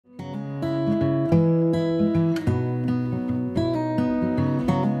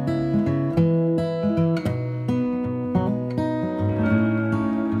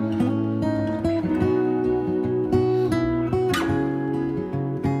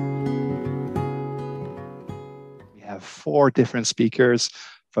have 4 different speakers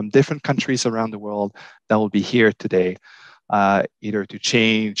from different countries around the world that will be here today, either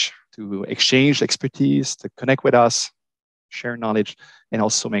to exchange expertise, to connect with us, share knowledge, and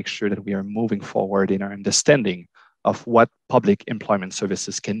also make sure that we are moving forward in our understanding of what public employment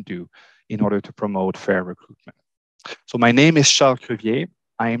services can do in order to promote fair recruitment. So my name is Charles Crevier.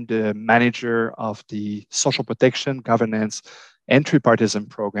 I am the manager of the Social Protection, Governance, and Tripartism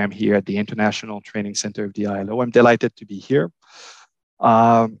program here at the International Training Center of the ILO. I'm delighted to be here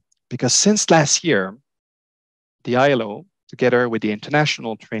because since last year, the ILO, together with the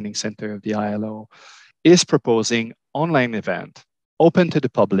International Training Center of the ILO, is proposing online event open to the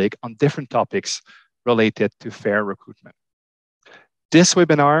public on different topics related to fair recruitment. This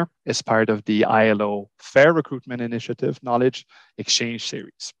webinar is part of the ILO Fair Recruitment Initiative Knowledge Exchange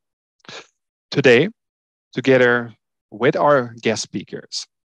Series. Today, together with our guest speakers,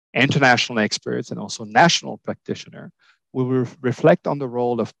 international experts, and also national practitioners, we will reflect on the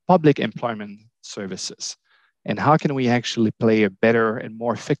role of public employment services and how can we actually play a better and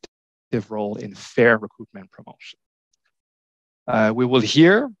more effective role in fair recruitment promotion. We will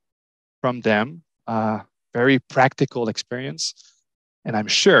hear from them very practical experience, and I'm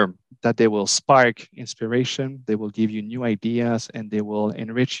sure that they will spark inspiration, they will give you new ideas, and they will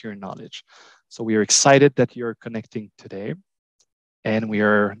enrich your knowledge. So we are excited that you're connecting today, and we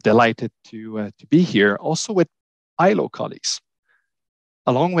are delighted to be here also with ILO colleagues.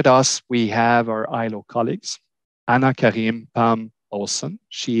 Along with us, we have our ILO colleagues, Anna Karim Pam Olsen.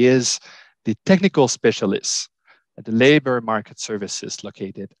 She is the technical specialist at the Labor Market Services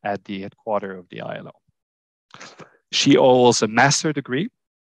located at the headquarters of the ILO. She holds a master's degree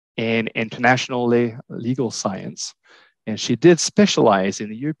in international legal science, and she did specialize in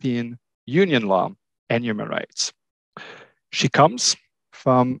the European Union law and human rights. She comes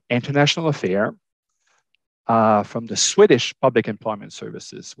from international affairs, from the Swedish Public Employment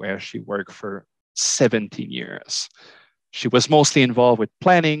Services, where she worked for 17 years. She was mostly involved with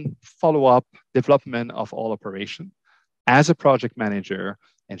planning, follow-up, development of all operation as a project manager,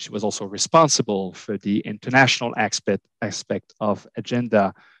 and she was also responsible for the international aspect of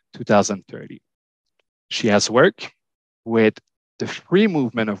Agenda 2030. She has worked with the free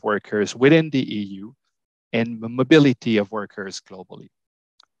movement of workers within the EU and the mobility of workers globally.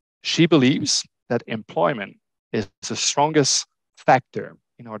 She believes that employment is the strongest factor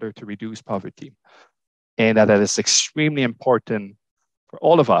in order to reduce poverty, and that is extremely important for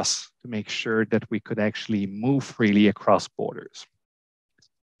all of us to make sure that we could actually move freely across borders.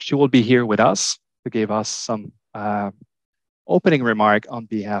 She will be here with us to give us some opening remark on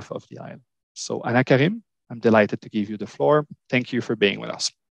behalf of the ILO. So Anna Karim, I'm delighted to give you the floor. Thank you for being with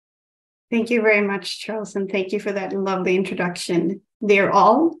us. Thank you very much, Charles, and thank you for that lovely introduction. Dear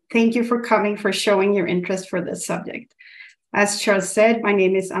all, thank you for coming, for showing your interest for this subject. As Charles said, my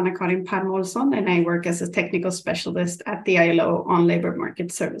name is Anna Karin Pam Olsen, and I work as a technical specialist at the ILO on labor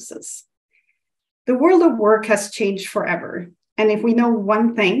market services. The world of work has changed forever. And if we know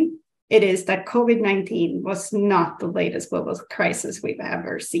one thing, it is that COVID-19 was not the latest global crisis we've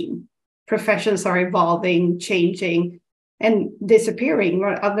ever seen. Professions are evolving, changing, and disappearing,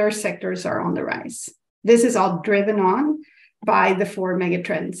 while other sectors are on the rise. This is all driven on by the 4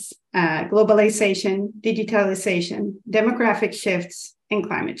 megatrends: globalization, digitalization, demographic shifts, and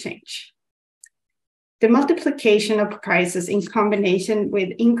climate change. The multiplication of crises in combination with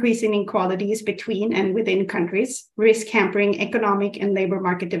increasing inequalities between and within countries risk hampering economic and labor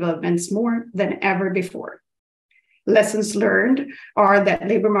market developments more than ever before. Lessons learned are that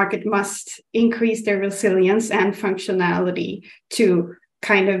labor market must increase their resilience and functionality to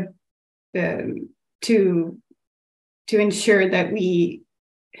ensure that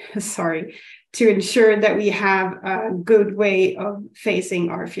we have a good way of facing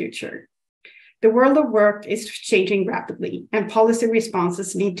our future. The world of work is changing rapidly, and policy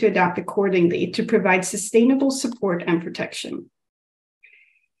responses need to adapt accordingly to provide sustainable support and protection.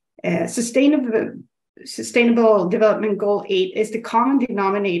 Sustainable Development Goal 8 is the common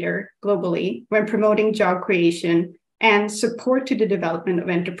denominator globally when promoting job creation and support to the development of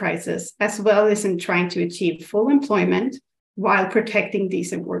enterprises, as well as in trying to achieve full employment while protecting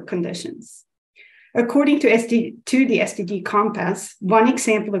decent work conditions. According to the SDG Compass, one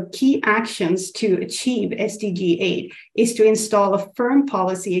example of key actions to achieve SDG 8 is to install a firm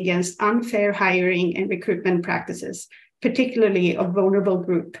policy against unfair hiring and recruitment practices, particularly of vulnerable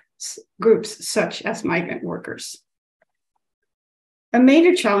groups such as migrant workers. A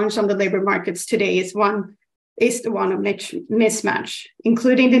major challenge on the labor markets today is the one of mismatch,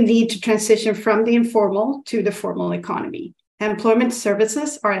 including the need to transition from the informal to the formal economy. Employment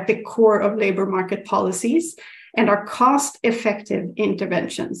services are at the core of labor market policies, and are cost-effective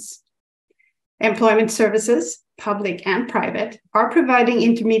interventions. Employment services, public and private, are providing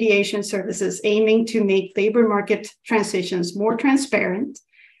intermediation services aiming to make labor market transitions more transparent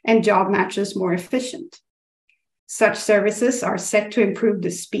and job matches more efficient. Such services are set to improve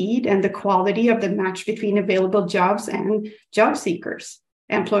the speed and the quality of the match between available jobs and job seekers.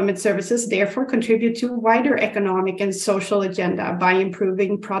 Employment services therefore contribute to a wider economic and social agenda by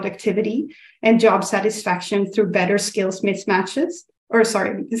improving productivity and job satisfaction through better skills matches,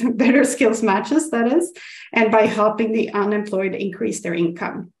 that is, and by helping the unemployed increase their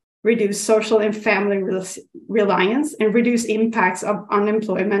income, reduce social and family reliance, and reduce impacts of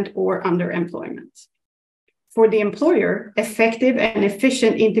unemployment or underemployment. For the employer, effective and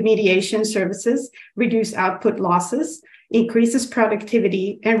efficient intermediation services reduce output losses, increases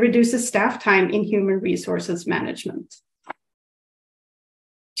productivity, and reduces staff time in human resources management.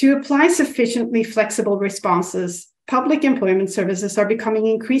 To apply sufficiently flexible responses, public employment services are becoming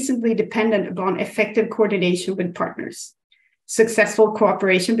increasingly dependent upon effective coordination with partners. Successful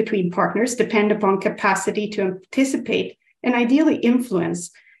cooperation between partners depend upon capacity to anticipate and ideally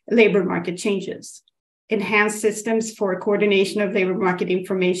influence labor market changes. Enhanced systems for coordination of labor market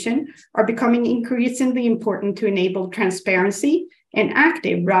information are becoming increasingly important to enable transparency and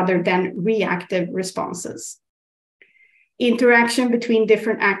active rather than reactive responses. Interaction between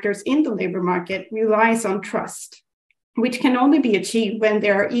different actors in the labor market relies on trust, which can only be achieved when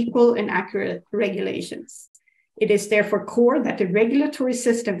there are equal and accurate regulations. It is therefore core that the regulatory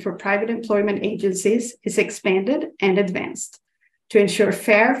system for private employment agencies is expanded and advanced to ensure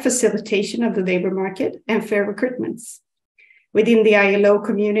fair facilitation of the labor market and fair recruitments. Within the ILO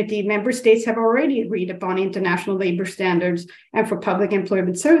community, member states have already agreed upon international labor standards, and for public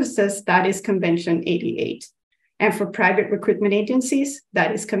employment services, that is Convention 88. And for private recruitment agencies,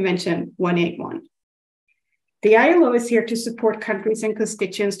 that is Convention 181. The ILO is here to support countries and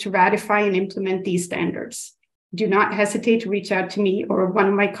constituents to ratify and implement these standards. Do not hesitate to reach out to me or one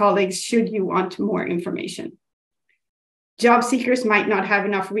of my colleagues should you want more information. Job seekers might not have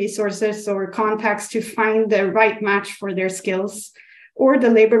enough resources or contacts to find the right match for their skills, or the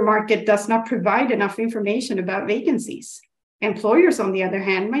labor market does not provide enough information about vacancies. Employers, on the other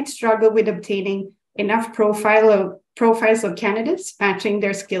hand, might struggle with obtaining enough profiles of candidates matching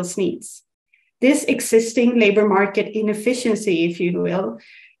their skills needs. This existing labor market inefficiency, if you will,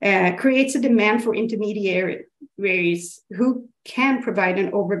 creates a demand for intermediaries who can provide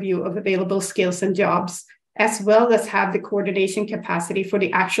an overview of available skills and jobs, as well as have the coordination capacity for the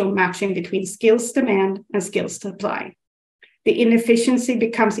actual matching between skills demand and skills supply. The inefficiency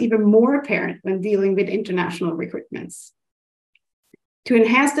becomes even more apparent when dealing with international recruitments. To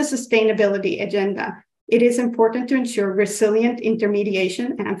enhance the sustainability agenda, it is important to ensure resilient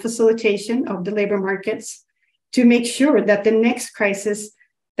intermediation and facilitation of the labor markets to make sure that the next crisis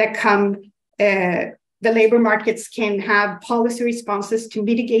that come, the labor markets can have policy responses to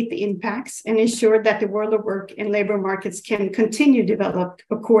mitigate the impacts and ensure that the world of work and labor markets can continue developed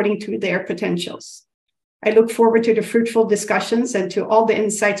according to their potentials. I look forward to the fruitful discussions and to all the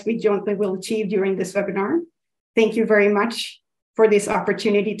insights we jointly will achieve during this webinar. Thank you very much for this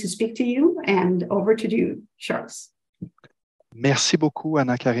opportunity to speak to you, and over to you, Charles. Merci beaucoup,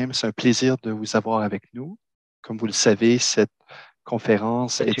 Anna Karim. C'est un plaisir de vous avoir avec nous. Comme vous le savez, cette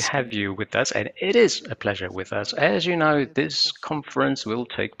conférence to have you with us, and it is a pleasure with us. As you know, this conference will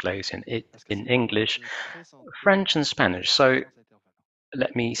take place in English, French, and Spanish. So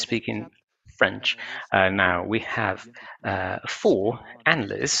let me speak in French. Now we have 4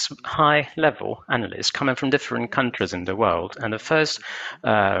 analysts, high-level analysts, coming from different countries in the world. And the first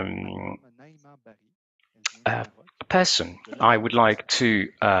person I would like to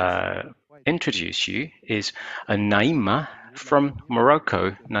introduce you is Naima from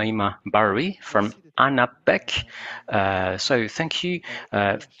Morocco, Naima Baroui from ANAPEC. So thank you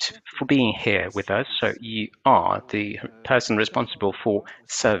for being here with us. So you are the person responsible for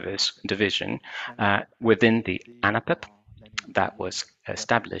service division within the ANAPEC that was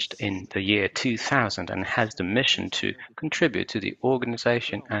established in the year 2000 and has the mission to contribute to the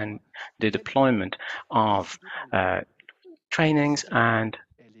organization and the deployment of trainings and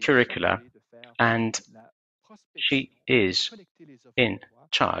curricula, and she is in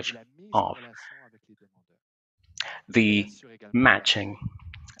charge of the matching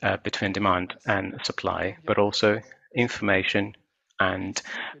between demand and supply, but also information and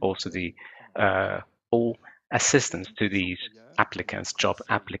also the all assistance to these applicants, job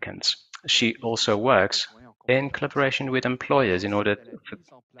applicants. She also works in collaboration with employers in order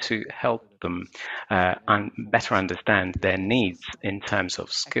to help them and better understand their needs in terms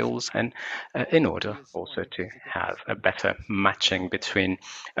of skills and in order also to have a better matching between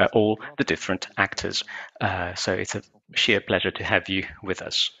all the different actors. So it's a sheer pleasure to have you with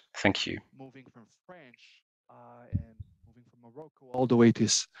us. Thank you. Moving from French and moving from Morocco all the way to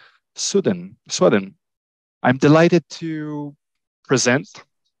Sweden, I'm delighted to present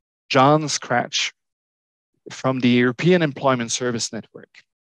John Scratch from the European Employment Service Network.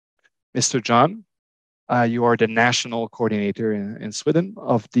 Mr. John, you are the national coordinator in Sweden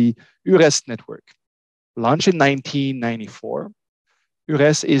of the URES network. Launched in 1994,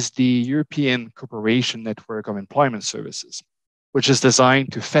 URES is the European Cooperation Network of Employment Services, which is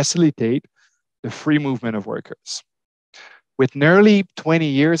designed to facilitate the free movement of workers. With nearly 20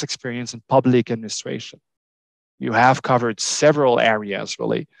 years experience in public administration, you have covered several areas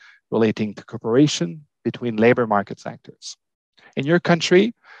relating to cooperation between labor market actors. In your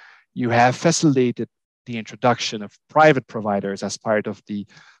country, you have facilitated the introduction of private providers as part of the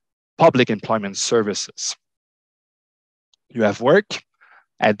public employment services. You have worked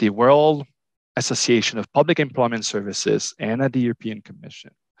at the World Association of Public Employment Services and at the European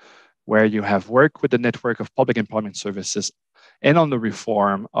Commission, where you have worked with the network of public employment services and on the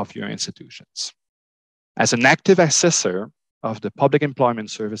reform of your institutions. As an active assessor of the Public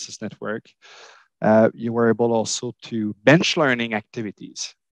Employment Services Network, you were able also to bench learning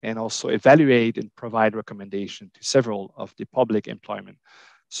activities and also evaluate and provide recommendation to several of the public employment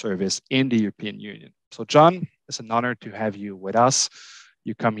service in the European Union. So John, it's an honor to have you with us.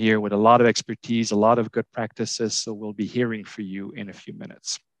 You come here with a lot of expertise, a lot of good practices, so we'll be hearing from you in a few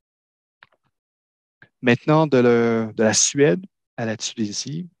minutes. Maintenant, de la Suède à la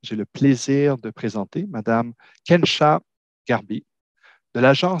Tunisie, j'ai le plaisir de présenter Madame Kensha Garbi, de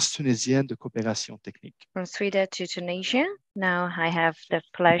l'Agence tunisienne de coopération technique. From Sweden to Tunisia, now I have the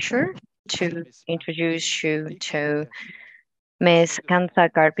pleasure to introduce you to Ms.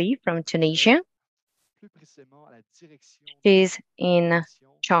 Kensha Garbi from Tunisia. She's in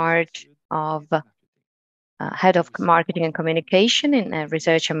charge of head of marketing and communication in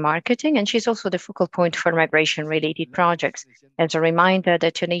research and marketing, and she's also the focal point for migration-related projects. As a reminder,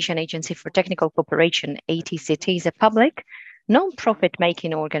 the Tunisian Agency for Technical Cooperation, ATCT, is a public, non-profit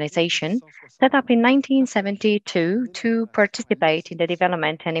making organization set up in 1972 to participate in the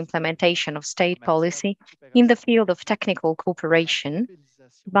development and implementation of state policy in the field of technical cooperation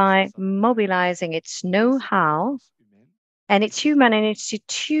by mobilizing its know-how and its human and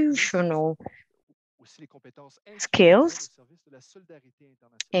institutional skills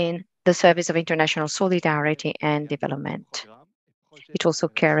in the service of international solidarity and development. It also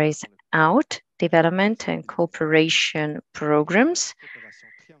carries out development and cooperation programs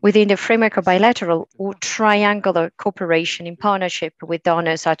within the framework of bilateral or triangular cooperation in partnership with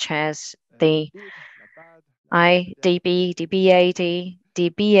donors such as the IDB, the BAD, the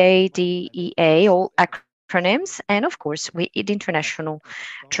BADEA, all acronyms, and of course, the International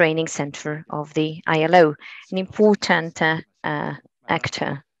Training Center of the ILO, an important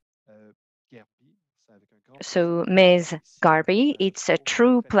actor. So, Ms. Garbi, it's a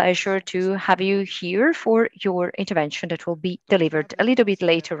true pleasure to have you here for your intervention that will be delivered a little bit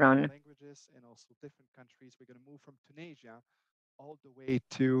later on. And also different countries. We're going to move from Tunisia all the way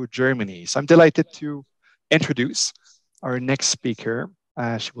to Germany. So I'm delighted to introduce our next speaker.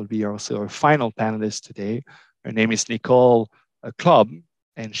 She will be also our final panelist today. Her name is Nicole Club,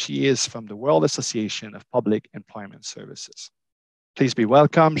 and she is from the World Association of Public Employment Services. Please be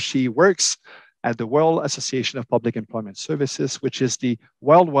welcome. She works at the World Association of Public Employment Services, which is the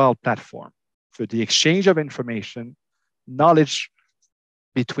worldwide platform for the exchange of information, knowledge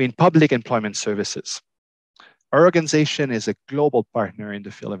between public employment services. Our organization is a global partner in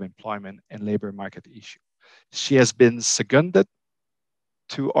the field of employment and labor market issues. She has been seconded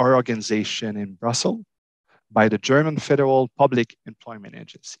to our organization in Brussels by the German Federal Public Employment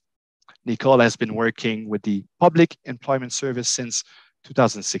Agency. Nicole has been working with the Public Employment Service since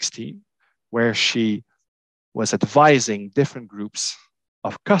 2016, where she was advising different groups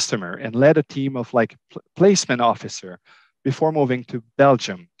of customer and led a team of placement officer before moving to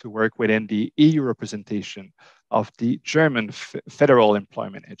Belgium to work within the EU representation of the German Federal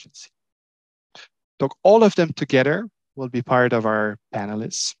Employment Agency. So all of them together will be part of our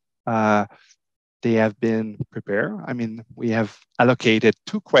panelists. They have been prepared. I mean, we have allocated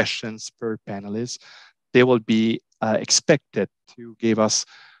 2 questions per panelist. They will be expected to give us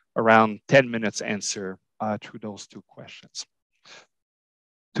around 10 minutes answer to those 2 questions.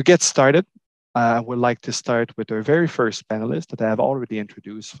 To get started, I would like to start with our very first panelist that I have already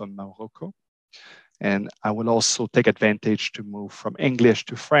introduced from Morocco. And I will also take advantage to move from English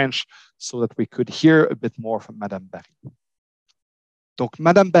to French so that we could hear a bit more from Madame Barry. Donc,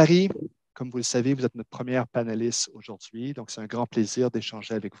 Madame Barry, comme vous le savez, vous êtes notre première panéliste aujourd'hui. Donc, c'est un grand plaisir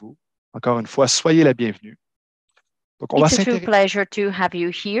d'échanger avec vous. Encore une fois, soyez la bienvenue. Donc, It's a true pleasure to have you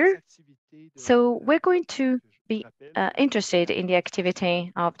here. So we're going to be interested in the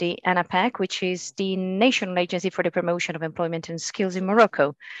activity of the ANAPAC, which is the National Agency for the Promotion of Employment and Skills in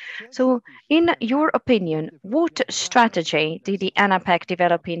Morocco. So in your opinion, what strategy did the ANAPAC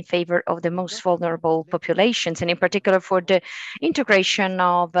develop in favor of the most vulnerable populations, and in particular for the integration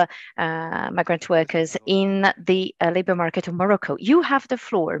of migrant workers in the labor market of Morocco? You have the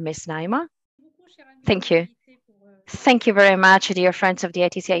floor, Ms. Naima. Thank you. Thank you very much, dear friends of the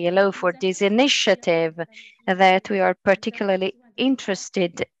ITC-ILO, for this initiative that we are particularly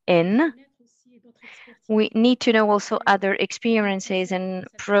interested in. We need to know also other experiences and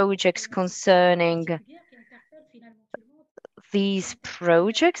projects concerning these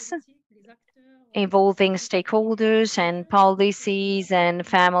projects involving stakeholders and policies and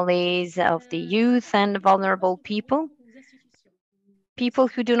families of the youth and vulnerable people. People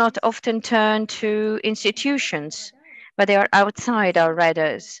who do not often turn to institutions, but they are outside our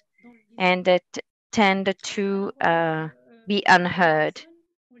radars and that tend to be unheard.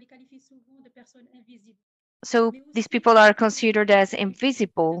 So these people are considered as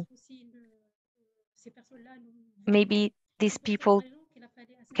invisible. Maybe these people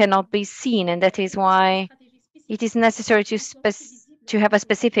cannot be seen, and that is why it is necessary to have a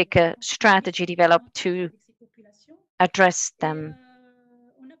specific strategy developed to address them.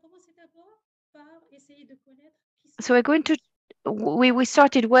 So we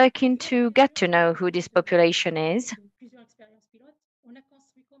started working to get to know who this population is.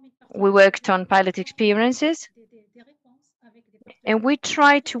 We worked on pilot experiences, and we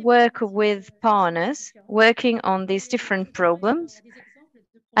tried to work with partners working on these different problems.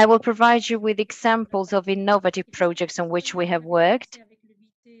 I will provide you with examples of innovative projects on which we have worked.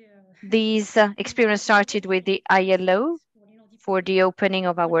 These experiences started with the ILO for the opening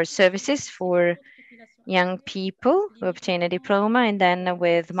of our services for young people who obtain a diploma, and then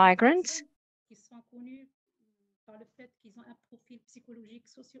with migrants.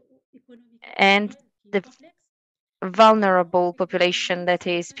 And the vulnerable population, that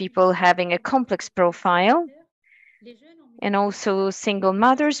is people having a complex profile, and also single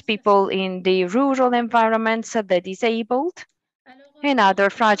mothers, people in the rural environments, the disabled, and other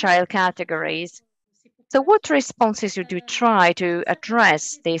fragile categories. So what responses would you try to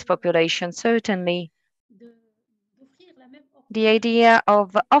address these populations? Certainly, the idea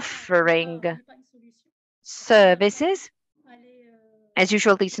of offering services, as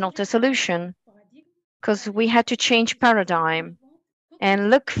usual, is not a solution, because we had to change paradigm and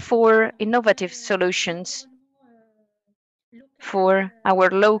look for innovative solutions for our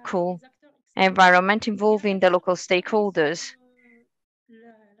local environment involving the local stakeholders.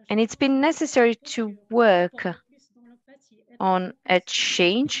 And it's been necessary to work on a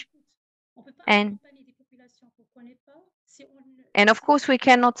change. And of course, we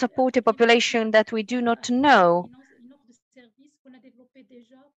cannot support a population that we do not know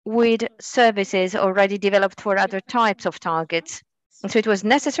with services already developed for other types of targets. And so it was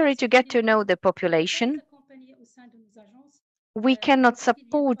necessary to get to know the population. We cannot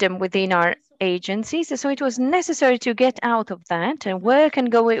support them within our agencies, so it was necessary to get out of that and work in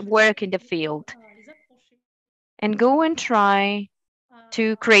the field and go and try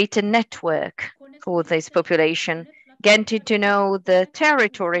to create a network for this population, getting to know the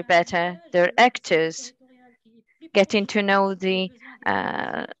territory better, their actors, getting to know the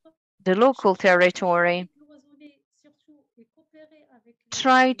local territory,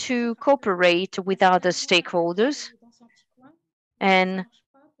 try to cooperate with other stakeholders, and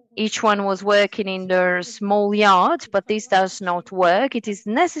each one was working in their small yard, but this does not work. It is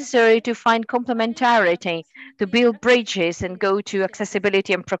necessary to find complementarity, to build bridges and go to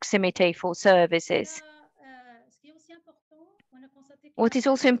accessibility and proximity for services. What is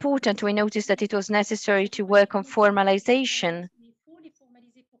also important, we noticed that it was necessary to work on formalization.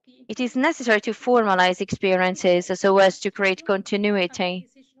 It is necessary to formalize experiences so as to create continuity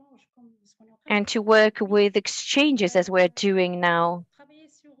and to work with exchanges as we're doing now,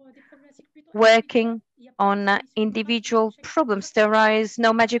 working on individual problems. There is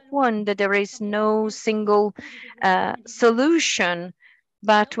no magic wand, there is no single solution,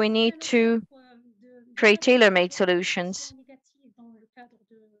 but we need to create tailor-made solutions.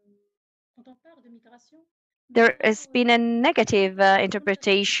 There has been a negative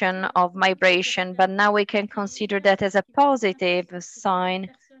interpretation of migration, but now we can consider that as a positive sign.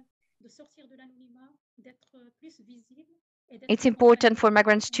 it's important for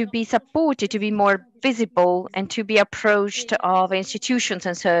migrants to be supported, to be more visible, and to be approached of institutions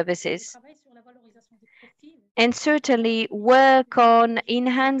and services. And certainly work on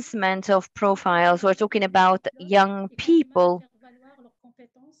enhancement of profiles. We're talking about young people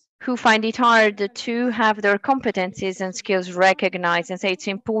who find it hard to have their competencies and skills recognized, and say it's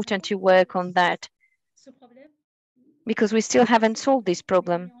important to work on that because we still haven't solved this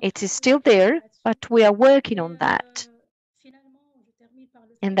problem. It is still there, but we are working on that.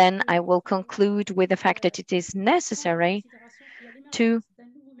 And then I will conclude with the fact that it is necessary to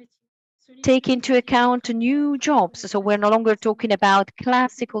take into account new jobs. So we're no longer talking about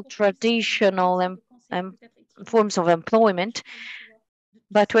classical, traditional forms of employment,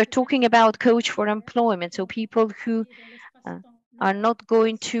 but we're talking about coach for employment. So people who are not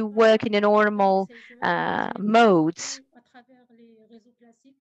going to work in the normal modes.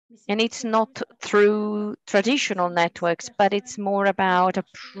 And it's not through traditional networks, but it's more about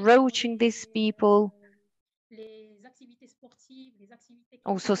approaching these people.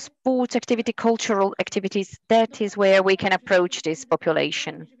 Also sports activity, cultural activities, that is where we can approach this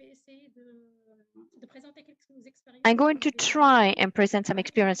population. I'm going to try and present some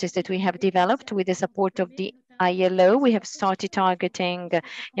experiences that we have developed with the support of the ILO. We have started targeting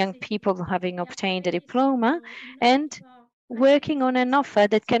young people having obtained a diploma and working on an offer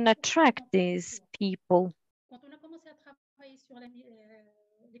that can attract these people.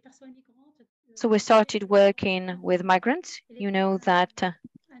 So we started working with migrants. You know that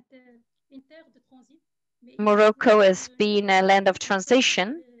Morocco has been a land of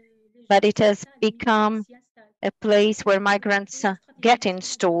transition, but it has become a place where migrants get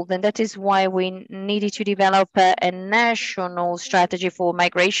installed. And that is why we needed to develop a national strategy for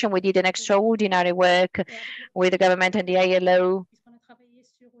migration. We did an extraordinary work with the government and the ILO.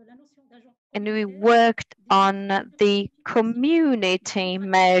 And we worked on the community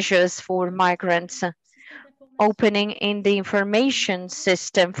measures for migrants, opening in the information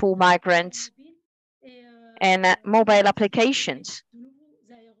system for migrants and mobile applications.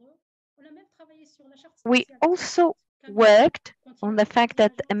 We also worked on the fact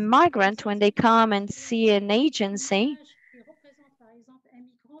that a migrant, when they come and see an agency,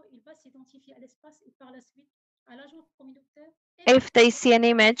 if they see an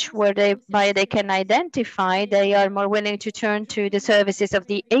image whereby they can identify, they are more willing to turn to the services of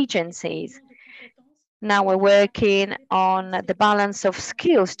the agencies. Now we're working on the balance of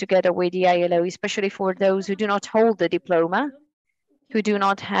skills together with the ILO, especially for those who do not hold the diploma, who do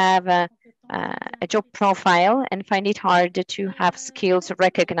not have a job profile and find it hard to have skills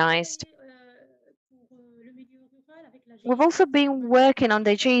recognized. We've also been working on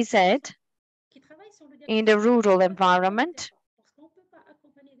the GZ in the rural environment.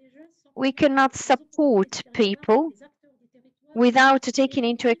 We cannot support people without taking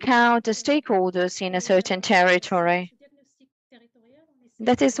into account the stakeholders in a certain territory.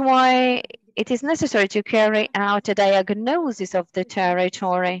 That is why it is necessary to carry out a diagnosis of the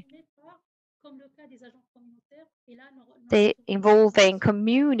territory, involving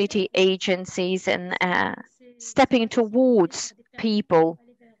community agencies and stepping towards people,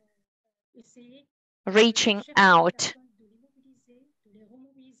 reaching out,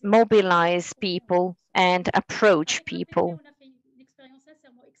 mobilize people and approach people.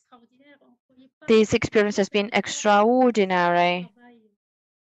 This experience has been extraordinary.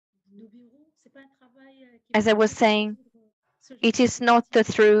 As I was saying, it is not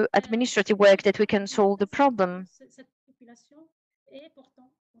through administrative work that we can solve the problem.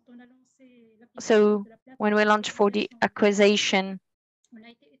 So when we launched for the acquisition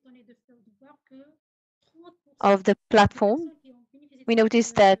of the platform, we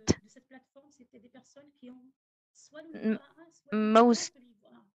noticed that most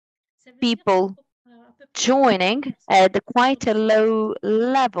people joining at quite a low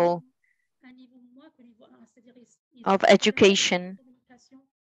level of education.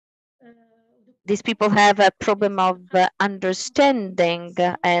 These people have a problem of understanding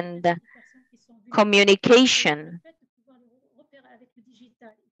and communication.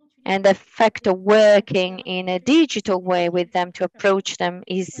 And the fact of working in a digital way with them to approach them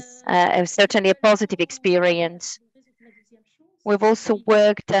is certainly a positive experience. We've also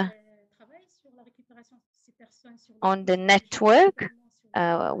worked on the network,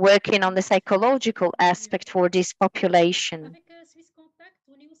 working on the psychological aspect for this population.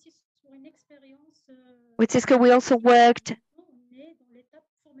 With Cisco, we also worked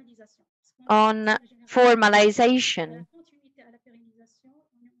on formalization.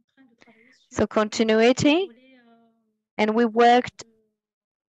 So continuity, and we worked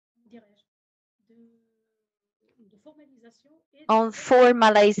on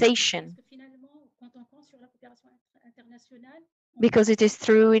formalization, because it is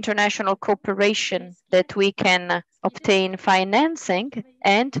through international cooperation that we can obtain financing,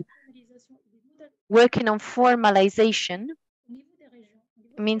 and working on formalization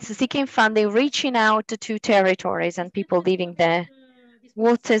means seeking funding, reaching out to territories and people living there.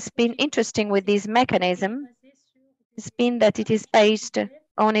 What has been interesting with this mechanism has been that it is based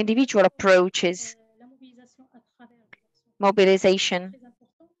on individual approaches. Mobilization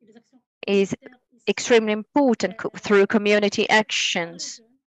is extremely important through community actions.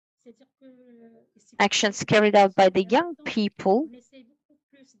 Actions carried out by the young people.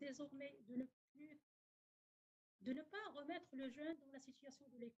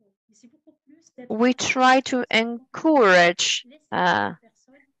 We try to encourage,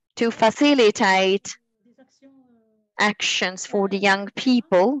 to facilitate actions for the young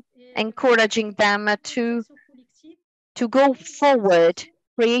people, encouraging them to go forward,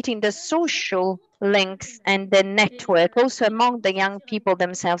 creating the social links and the network also among the young people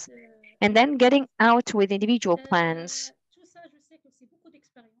themselves, and then getting out with individual plans.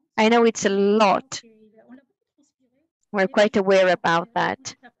 I know it's a lot. We're quite aware about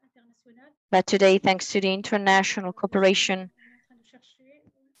that. But today, thanks to the international cooperation,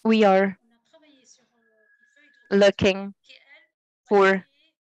 we are looking for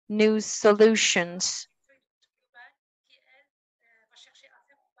new solutions,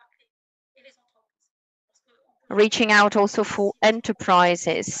 reaching out also for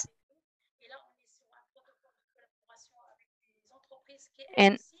enterprises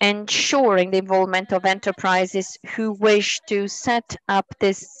and ensuring the involvement of enterprises who wish to set up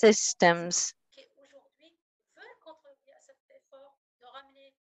these systems.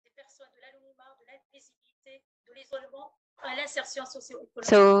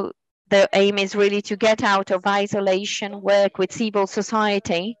 So the aim is really to get out of isolation, work with civil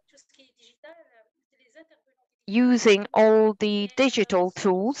society, using all the digital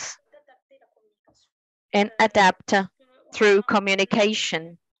tools, and adapt through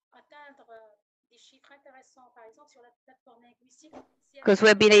communication. Because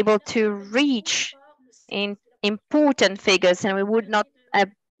we've been able to reach in important figures, and we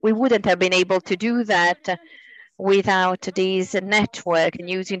wouldn't have been able to do that without this network and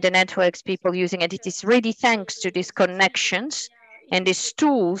using the networks people using it. It is really thanks to these connections and these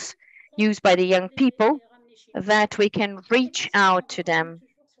tools used by the young people that we can reach out to them.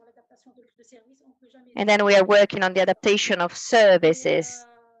 And then we are working on the adaptation of services.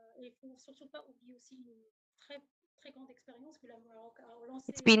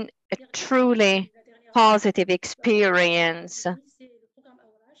 It's been a truly positive experience.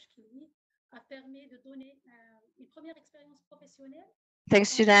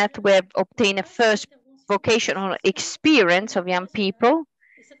 Thanks to that, we have obtained a first vocational experience of young people.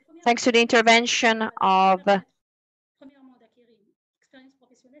 Thanks to the intervention of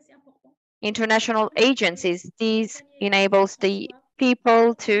international agencies, this enables the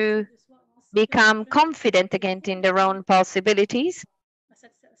people to become confident again in their own possibilities.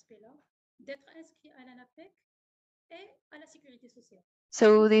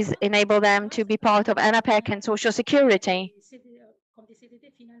 So this enables them to be part of ANAPEC and Social Security.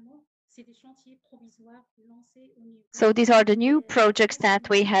 So these are the new projects that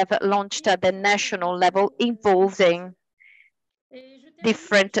we have launched at the national level, involving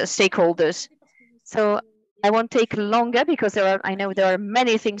different stakeholders. So I won't take longer because I know there are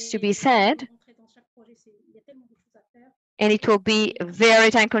many things to be said, and it will be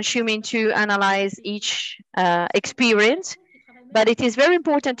very time consuming to analyze each experience, but it is very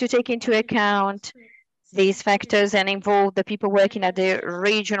important to take into account these factors and involve the people working at the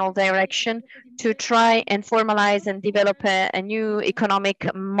regional direction to try and formalize and develop a new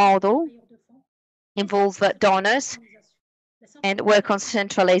economic model, involve donors, and work on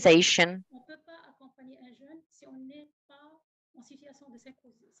centralization.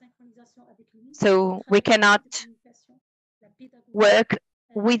 So we cannot work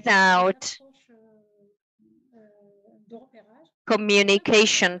without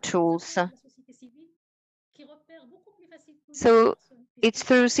communication tools. So it's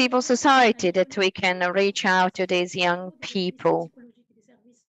through civil society that we can reach out to these young people.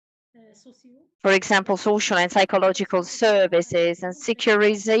 For example, social and psychological services and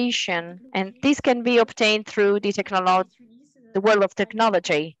securization, and this can be obtained through the world of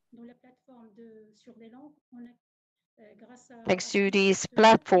technology. Thanks to these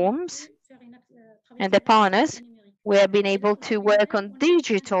platforms and the partners, we have been able to work on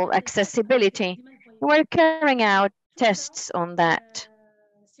digital accessibility. We're carrying out tests on that.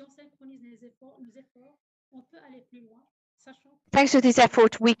 thanks to this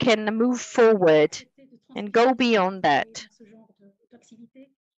effort, we can move forward and go beyond that.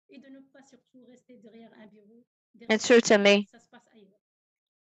 And certainly,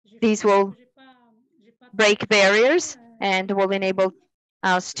 these will break barriers and will enable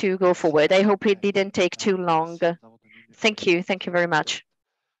us to go forward. I hope it didn't take too long. Thank you. Thank you very much.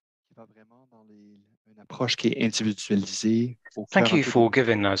 Thank you for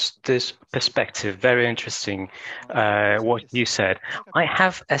giving us this perspective. Very interesting what you said. I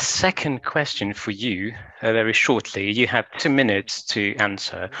have a second question for you very shortly. You have 2 minutes to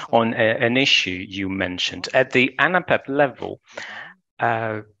answer on an issue you mentioned. At the ANAPEP level,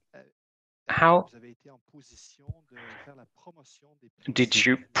 how did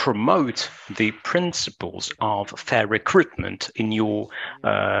you promote the principles of fair recruitment in your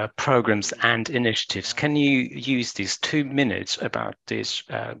programs and initiatives? Can you use these 2 minutes about this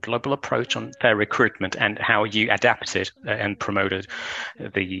global approach on fair recruitment and how you adapted and promoted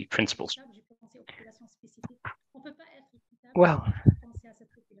the principles? Well,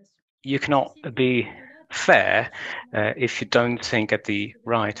 you cannot be fair if you don't think at the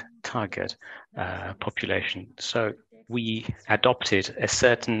right target population. So we adopted a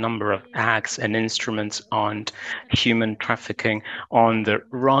certain number of acts and instruments on human trafficking, on the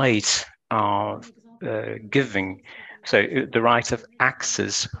right of giving, so the right of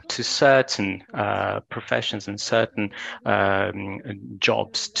access to certain professions and certain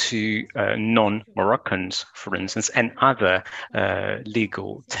jobs to non-Moroccans, for instance, and other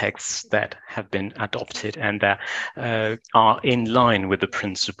legal texts that have been adopted and that are in line with the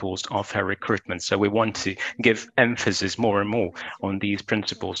principles of fair recruitment. So we want to give emphasis more and more on these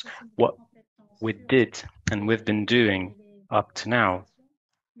principles. What we did and we've been doing up to now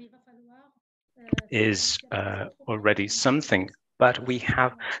is already something, but we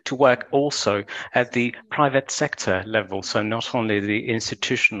have to work also at the private sector level, so not only the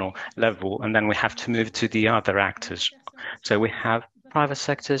institutional level, and then we have to move to the other actors. So we have private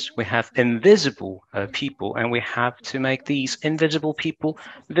sectors, we have invisible people, and we have to make these invisible people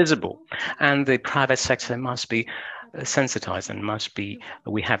visible. And the private sector must be sensitized and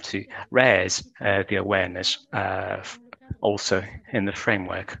we have to raise the awareness also in the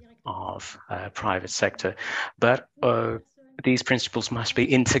framework of private sector. But these principles must be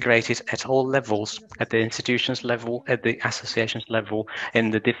integrated at all levels, at the institutions level, at the associations level,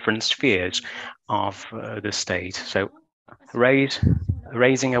 in the different spheres of the state. So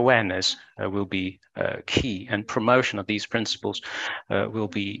raising awareness will be key, and promotion of these principles will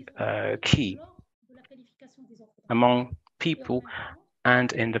be key among people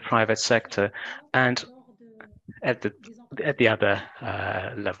and in the private sector and at the other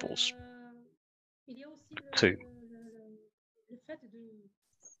levels too.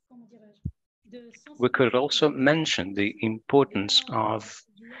 We could also mention the importance of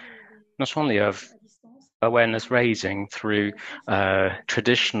not only of awareness raising through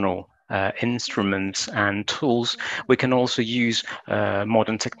traditional instruments and tools. We can also use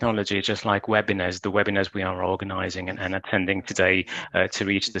modern technology, just like webinars, the webinars we are organizing and attending today to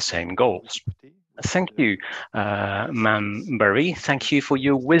reach the same goals. Thank you, Ma'am Barry. Thank you for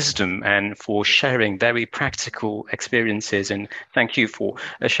your wisdom and for sharing very practical experiences. And thank you for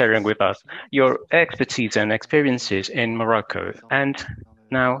sharing with us your expertise and experiences in Morocco. And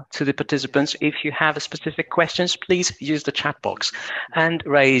now to the participants, if you have specific questions, please use the chat box and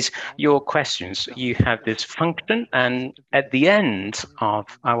raise your questions. You have this function, and at the end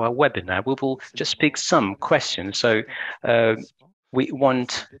of our webinar, we will just pick some questions. So we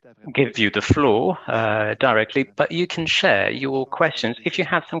won't give you the floor directly, but you can share your questions. If you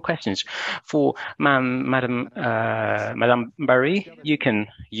have some questions for Madam Barry, you can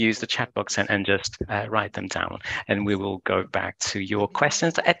use the chat box and just write them down, and we will go back to your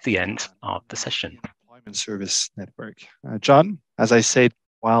questions at the end of the session. Employment Service Network. John, as I said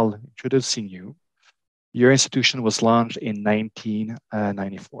while introducing you, your institution was launched in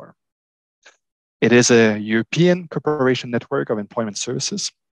 1994. It is a European cooperation network of employment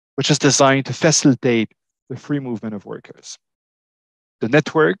services, which is designed to facilitate the free movement of workers. The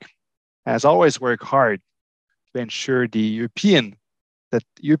network has always worked hard to ensure that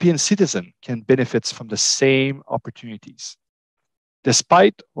European citizen can benefit from the same opportunities.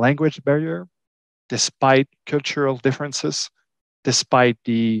 Despite language barrier, despite cultural differences, despite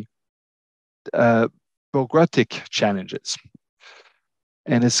the bureaucratic challenges.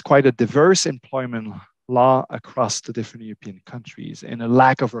 And it's quite a diverse employment law across the different European countries and a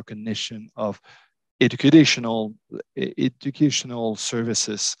lack of recognition of educational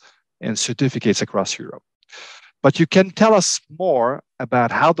services and certificates across Europe. But you can tell us more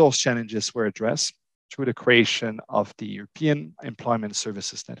about how those challenges were addressed through the creation of the European Employment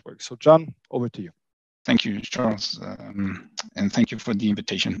Services Network. So John, over to you. Thank you, Charles, and thank you for the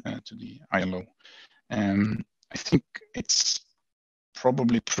invitation to the ILO. I think it's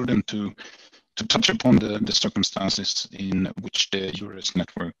probably prudent to touch upon the circumstances in which the EURES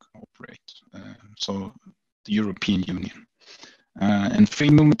network operates. So the European Union. And free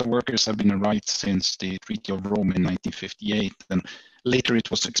movement of workers have been a right since the Treaty of Rome in 1958, and later it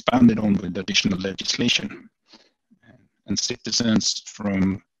was expanded on with additional legislation. And citizens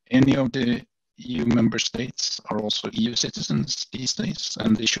from any of the EU member states are also EU citizens these days,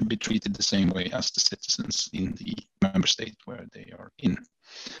 and they should be treated the same way as the citizens in the member state where they are in.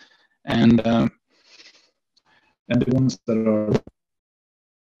 And the ones that are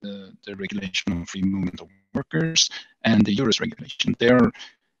the regulation on free movement of workers and the EURES regulation, they are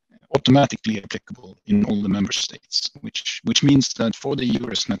automatically applicable in all the member states, which means that for the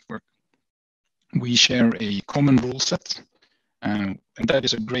EURES network, we share a common rule set, and that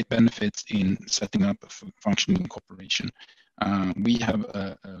is a great benefit in setting up a functioning cooperation. We have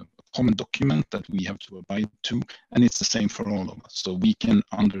a common document that we have to abide to, and it's the same for all of us. So we can,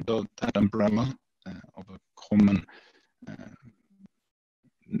 under that umbrella of a common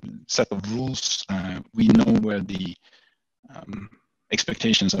set of rules, we know where the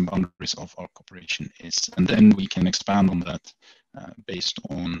expectations and boundaries of our cooperation is, and then we can expand on that based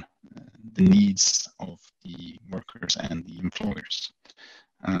on the needs of the workers and the employers.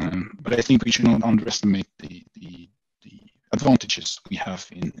 But I think we should not underestimate the advantages we have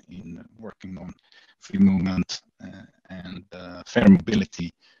in working on free movement and fair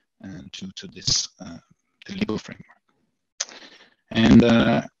mobility to this the legal framework. And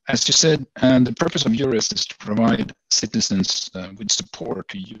as you said, the purpose of EURES is to provide citizens with support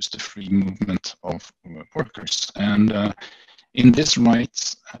to use the free movement of workers. And in this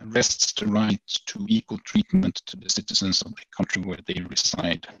right rests the right to equal treatment to the citizens of the country where they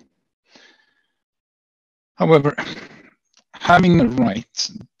reside. However, having a right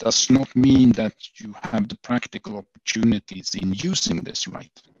does not mean that you have the practical opportunities in using this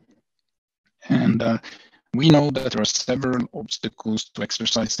right. And we know that there are several obstacles to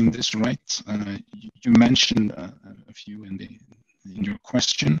exercising this right. You mentioned a few in your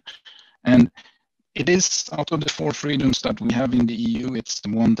question, and it is out of the 4 freedoms that we have in the EU, it's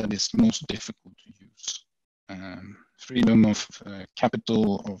the one that is most difficult to use. Freedom of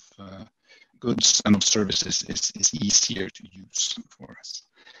capital, of goods, and of services is easier to use for us.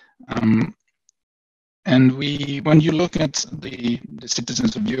 And when you look at the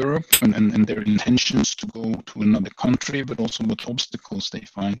citizens of Europe and their intentions to go to another country, but also what obstacles they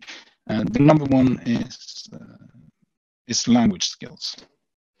find, the number one is language skills.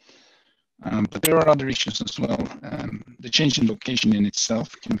 But there are other issues as well. The change in location in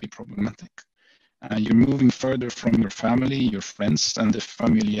itself can be problematic. You're moving further from your family, your friends, and the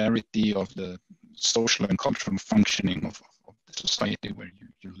familiarity of the social and cultural functioning of the society where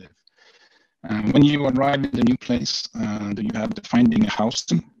you live. When you arrive in a new place, you have to finding a house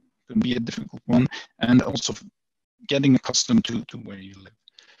can be a difficult one, and also getting accustomed to where you live.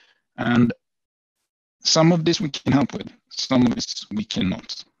 And some of this we can help with, some of this we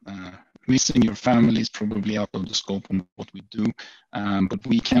cannot. Missing your family is probably out of the scope of what we do, but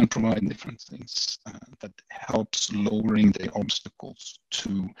we can provide different things that helps lowering the obstacles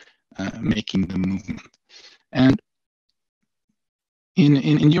to making the movement. And in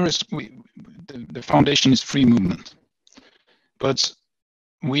EURES, the foundation is free movement, but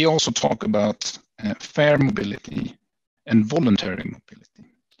we also talk about fair mobility and voluntary mobility.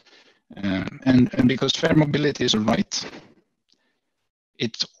 And because fair mobility is a right,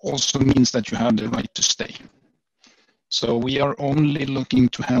 it also means that you have the right to stay. So we are only looking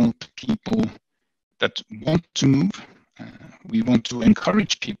to help people that want to move. We want to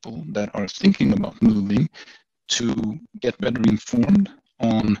encourage people that are thinking about moving to get better informed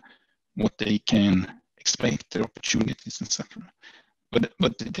on what they can expect, their opportunities, etc. But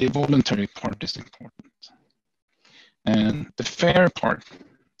the voluntary part is important. And the fair part,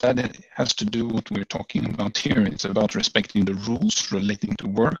 that has to do with what we're talking about here. It's about respecting the rules relating to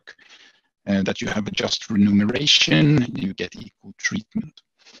work, that you have a just remuneration, you get equal treatment.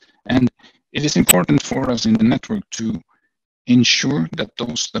 And it is important for us in the network to ensure that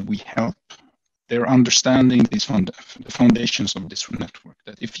those that we help, they're understanding these the foundations of this network,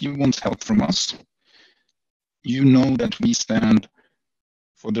 that if you want help from us, you know that we stand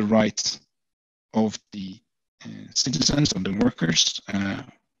for the rights of the citizens, of the workers.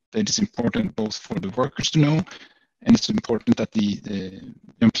 That is important both for the workers to know, and it's important that the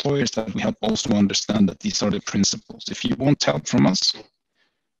employers that we help also understand that these are the principles. If you want help from us,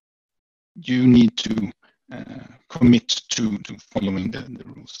 you need to commit to following the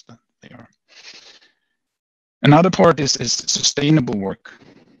rules that they are. Another part is sustainable work,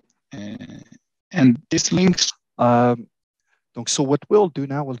 and this links. So what we'll do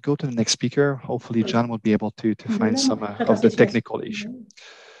now, we'll go to the next speaker. Hopefully, John will be able to find some of the technical issue.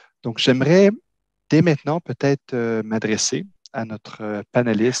 Donc, j'aimerais dès maintenant peut-être m'adresser à notre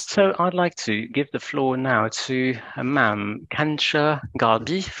panéliste. So I'd like to give the floor now to Ma'am Kancha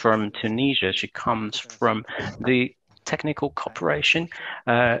Garbi from Tunisia. She comes from the Technical Cooperation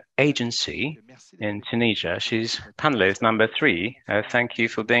Agency in Tunisia. She's panelist number 3. Thank you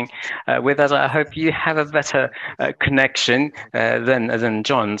for being with us. I hope you have a better connection than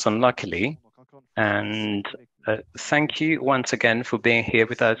John's, unluckily. And thank you once again for being here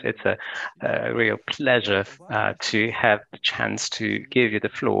with us. It's a real pleasure to have the chance to give you the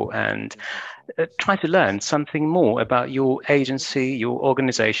floor and try to learn something more about your agency, your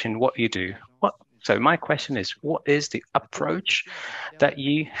organization, what you do. So my question is, what is the approach that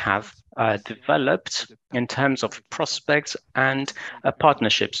you have developed in terms of prospects and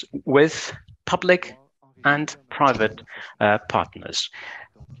partnerships with public and private partners?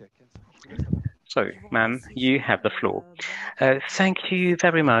 So, ma'am, you have the floor. Thank you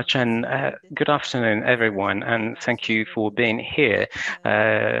very much, and good afternoon, everyone, and thank you for being here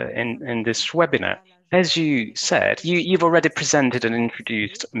in this webinar. As you said, you've already presented and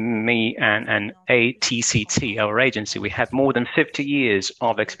introduced me and ATCT, our agency. We have more than 50 years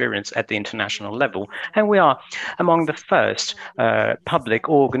of experience at the international level, and we are among the first public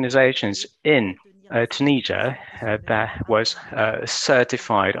organizations in Tunisia that was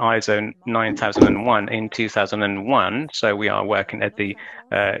certified ISO 9001 in 2001. So we are working at the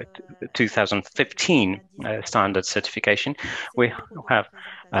 2015 standard certification. We have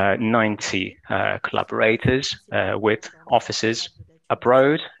 90 collaborators with offices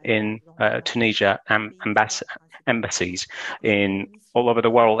abroad in Tunisia and embassies in all over the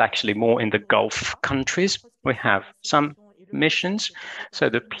world, actually more in the Gulf countries. We have some missions, so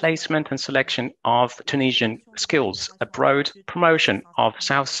the placement and selection of Tunisian skills abroad, promotion of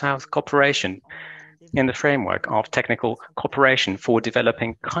South-South cooperation in the framework of technical cooperation for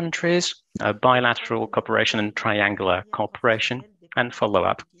developing countries, bilateral cooperation and triangular cooperation, and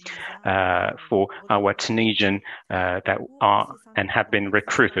follow-up for our Tunisian that are and have been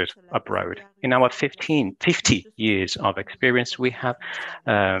recruited abroad. In our 50 years of experience, we have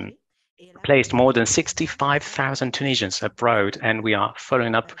placed more than 65,000 Tunisians abroad, and we are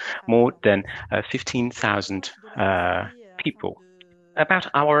following up more than 15,000 people. About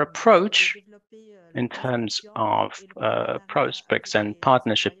our approach in terms of prospects and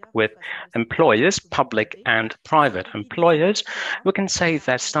partnership with employers, public and private employers, we can say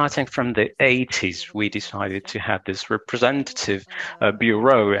that starting from the 80s, we decided to have this representative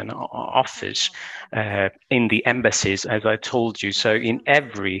bureau and office in the embassies, as I told you. So in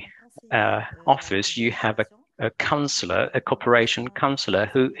every office, you have a counselor, a cooperation counselor,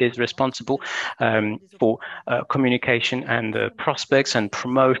 who is responsible for communication and prospects and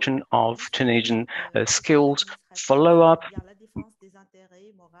promotion of Tunisian skills, follow-up,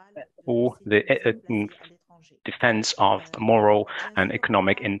 or the defense of moral and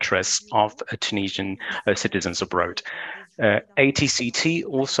economic interests of Tunisian citizens abroad. ATCT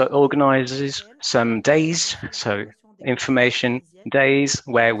also organizes some days, so information days,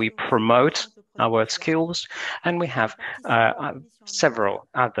 where we promote our skills, and we have several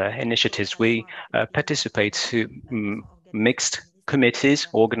other initiatives. We participate to mixed committees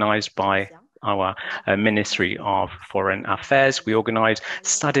organized by our Ministry of Foreign Affairs. We organize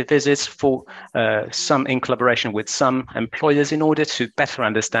study visits for some in collaboration with some employers in order to better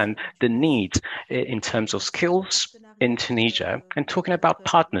understand the needs in terms of skills in Tunisia. And talking about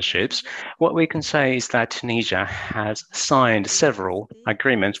partnerships, what we can say is that Tunisia has signed several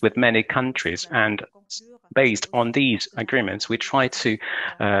agreements with many countries, and based on these agreements, we try to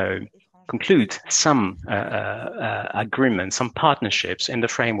conclude some agreements, some partnerships in the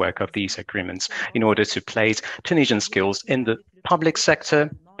framework of these agreements in order to place Tunisian skills in the public sector,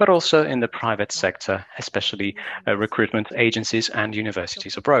 but also in the private sector, especially recruitment agencies and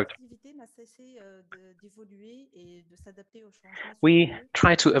universities abroad. We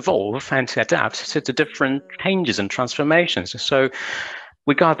try to evolve and to adapt to the different changes and transformations. So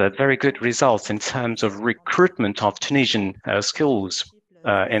we gathered very good results in terms of recruitment of Tunisian skills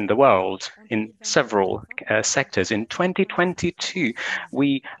in the world in several sectors. In 2022,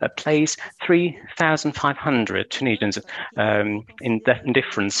 we placed 3,500 Tunisians in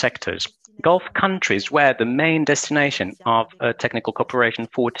different sectors. Gulf countries were the main destination of technical cooperation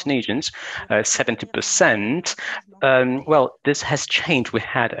for Tunisians, 70%. Well, this has changed. We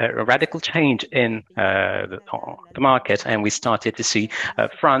had a radical change in the market, and we started to see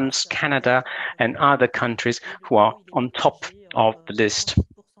France, Canada, and other countries who are on top of the list.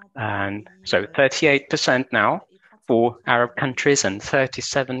 And so 38% now for Arab countries and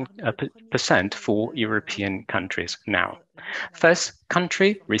 37% for European countries now. First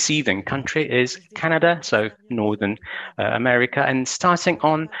country, receiving country, is Canada, so Northern America. And starting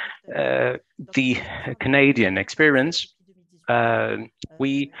on the Canadian experience,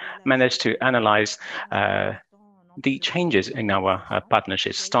 we managed to analyze the changes in our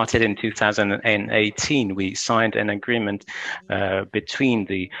partnerships. Started in 2018, we signed an agreement between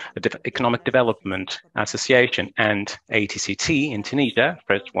the Economic Development Association and ATCT in Tunisia,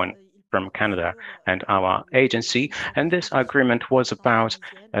 first one from Canada, and our agency. And this agreement was about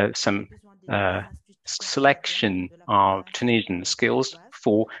some selection of Tunisian skills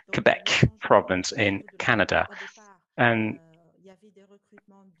for Quebec province in Canada. And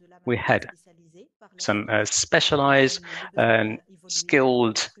we had some specialized and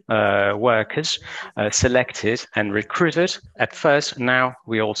skilled workers selected and recruited at first. Now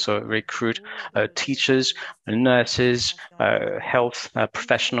we also recruit teachers, nurses, health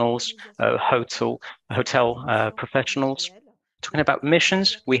professionals, hotel professionals. Talking about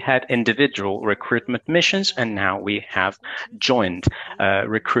missions, we had individual recruitment missions, and now we have joined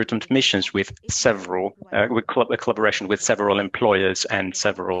recruitment missions with several, with collaboration with several employers and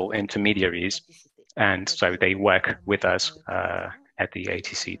several intermediaries. And so they work with us at the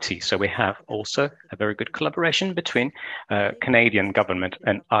ATCT. So we have also a very good collaboration between Canadian government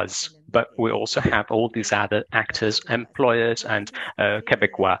and us. But we also have all these other actors, employers, and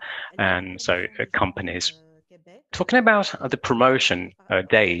Quebecois, and so companies. Talking about the promotion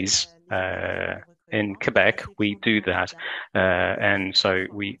days in Quebec, we do that. And so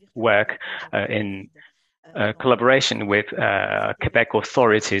we work in collaboration with Quebec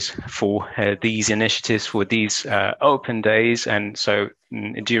authorities for these initiatives, for these open days. And so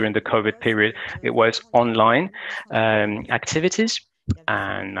during the COVID period, it was online activities,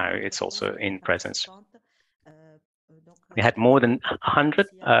 and now it's also in presence. We had more than 100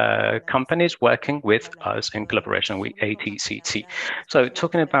 companies working with us in collaboration with ATCT. So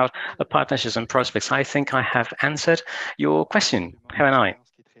talking about the partnerships and prospects, I think I have answered your question, haven't I?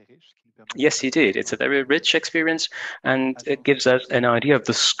 Yes, you did. It's a very rich experience, and it gives us an idea of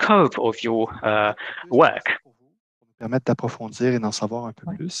the scope of your work. Permettre d'approfondir et d'en savoir un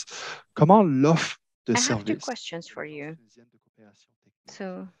peu plus. Comment l'offre de I have two services questions for you.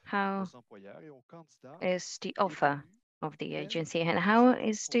 So how is the offer of the agency, and how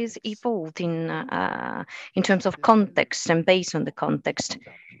is this evolved in terms of context and based on the context?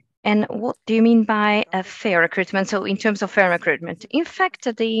 And what do you mean by a fair recruitment? So in terms of fair recruitment, in fact,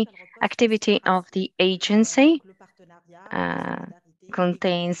 the activity of the agency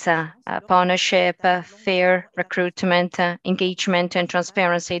contains a partnership, fair recruitment, engagement, and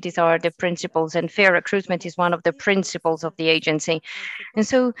transparency. These are the principles, and fair recruitment is one of the principles of the agency. And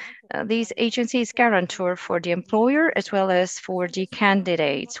so these agencies guarantor for the employer as well as for the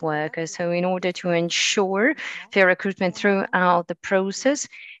candidates' workers. So in order to ensure fair recruitment throughout the process,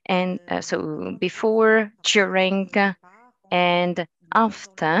 and so before, during, and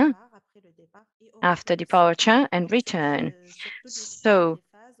after departure and return. So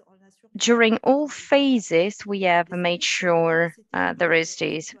during all phases, we have made sure there is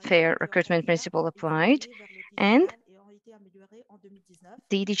this fair recruitment principle applied, and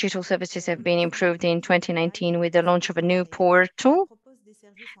the digital services have been improved in 2019 with the launch of a new portal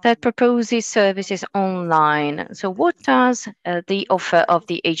that proposes services online. So what does the offer of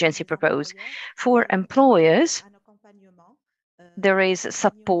the agency propose? For employers, there is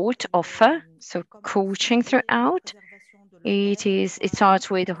support offer, so coaching throughout. It starts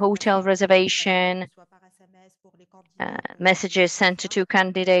with hotel reservation, messages sent to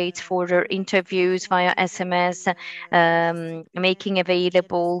candidates for their interviews via SMS, making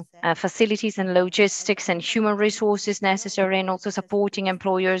available facilities and logistics and human resources necessary, and also supporting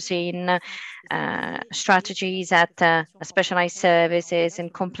employers in strategies at specialized services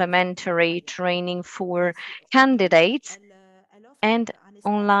and complementary training for candidates. And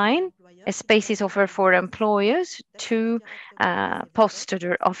online, a space is offered for employers to post to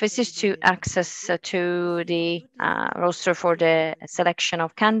their offices to access to the roster for the selection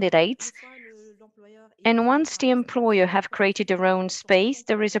of candidates. And once the employer have created their own space,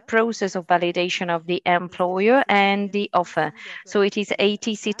 there is a process of validation of the employer and the offer. So it is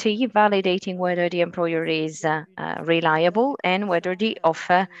ATCT validating whether the employer is reliable and whether the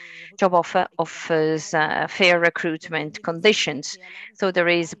job offer offers fair recruitment conditions. So there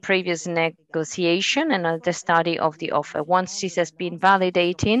is a previous negotiation and the study of the offer. Once this has been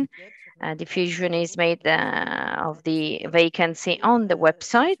validated, diffusion is made of the vacancy on the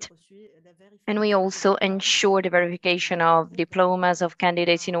website. And we also ensure the verification of diplomas of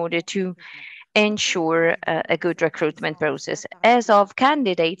candidates in order to ensure a good recruitment process. As of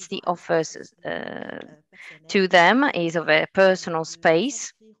candidates, the offers to them is of a personal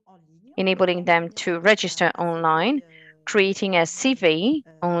space, enabling them to register online, creating a CV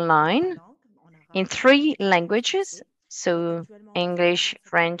online in 3 languages, so English,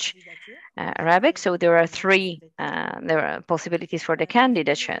 French, Arabic. So there are 3 there are possibilities for the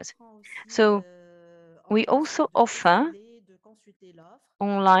candidatures. So we also offer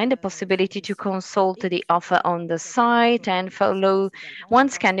online the possibility to consult the offer on the site and follow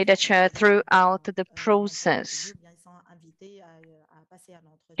one's candidature throughout the process.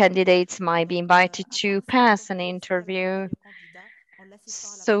 Candidates might be invited to pass an interview.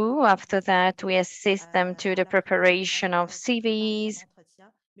 So after that, we assist them to the preparation of CVs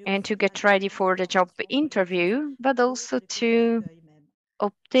and to get ready for the job interview, but also to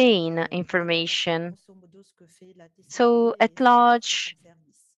obtain information. So at large,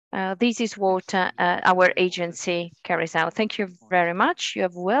 this is what our agency carries out. Thank you very much. You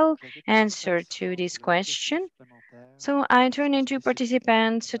have well answered to this question. So I turn into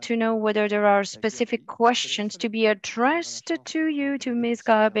participants to know whether there are specific questions to be addressed to you, to Ms.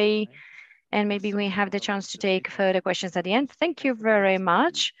 Garbe, and maybe we have the chance to take further questions at the end. Thank you very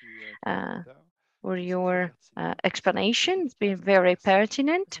much for your explanation. It's been very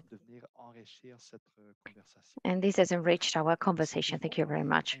pertinent. And this has enriched our conversation. Thank you very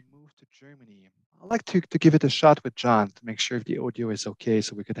much. I'd like to give it a shot with John to make sure if the audio is okay,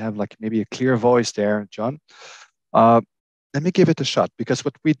 so we could have like maybe a clear voice there, John. Let me give it a shot, because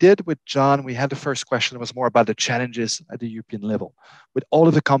what we did with John, we had the first question was more about the challenges at the European level, with all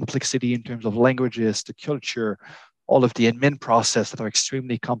of the complexity in terms of languages, the culture, all of the admin process that are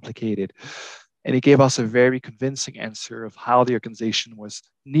extremely complicated. And he gave us a very convincing answer of how the organization was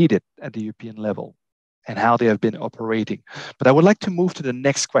needed at the European level and how they have been operating. But I would like to move to the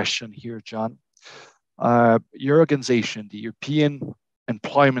next question here, John. Your organization, the European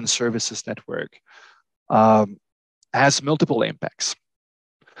Employment Services Network, has multiple impacts.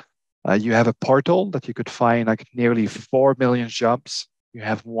 You have a portal that you could find like nearly 4 million jobs. You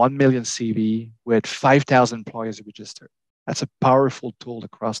have 1 million CV with 5,000 employers registered. That's a powerful tool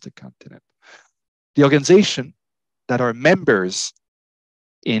across the continent. The organization that are members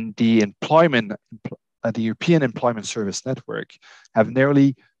in the European Employment Service Network have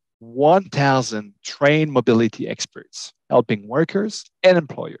nearly 1,000 trained mobility experts helping workers and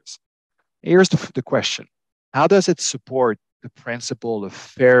employers. Here's the question. How does it support the principle of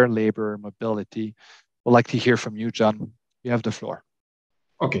fair labor mobility? We'd like to hear from you, John. You have the floor.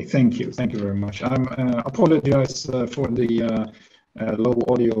 Okay, thank you. Thank you very much. I apologize for the low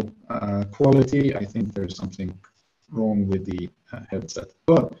audio quality. I think there's something wrong with the headset,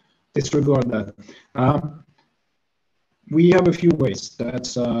 but disregard that. We have a few ways that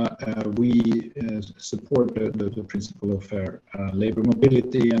we support the principle of fair labor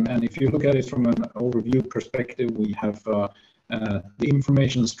mobility. And if you look at it from an overview perspective, we have the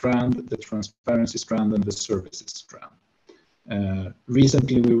information strand, the transparency strand, and the services strand.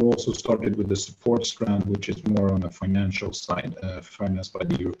 Recently, we've also started with the support strand, which is more on a financial side, financed by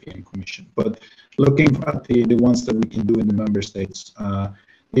the European Commission. But looking at the ones that we can do in the member states,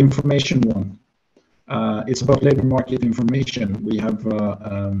 the information one, it's about labor market information. We have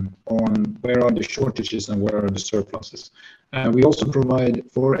on where are the shortages and where are the surpluses. We also provide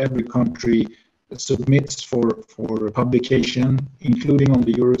for every country submits for publication, including on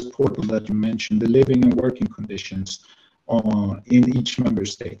the Euros portal that you mentioned, the living and working conditions in each member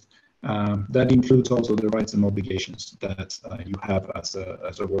state. That includes also the rights and obligations that you have as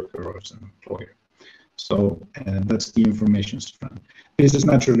a worker or as an employer. So that's the information strand. This is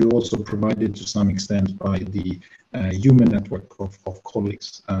naturally also provided to some extent by the human network of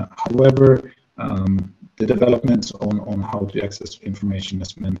colleagues. However, the developments on how to access information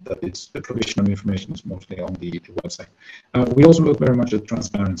has meant that the provision of information is mostly on the website. We also look very much at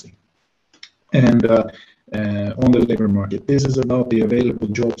transparency and on the labor market. This is about the available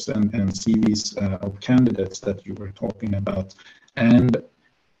jobs and CVs of candidates that you were talking about. And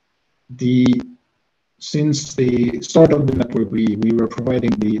since the start of the network, we were providing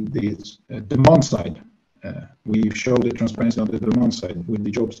the demand side we show the transparency on the demand side with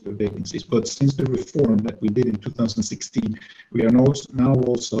the jobs vacancies. But since the reform that we did in 2016, we are now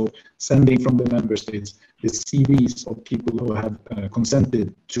also sending from the member states the CVs of people who have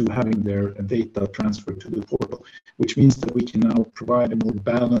consented to having their data transferred to the portal, which means that we can now provide a more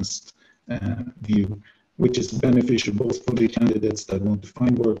balanced view, which is beneficial both for the candidates that want to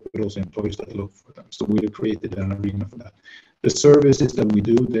find work, but also employers that look for them. So we have created an arena for that. The services that we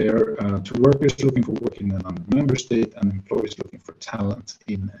do there to workers looking for work in another member state and employers looking for talent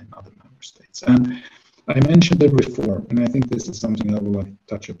in other member states. And I mentioned the reform, and I think this is something I would like to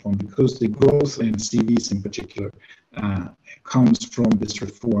touch upon because the growth in CVs in particular comes from this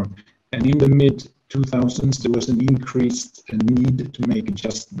reform. And in the mid-2000s, there was an increased need to make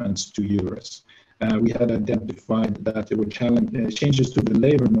adjustments to EURES. We had identified that there were changes to the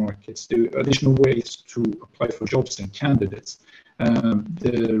labor markets, the additional ways to apply for jobs and candidates.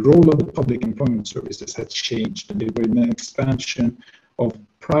 The role of the public employment services had changed, and there were an expansion of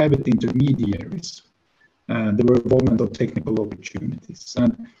private intermediaries. There were involvement of technical opportunities.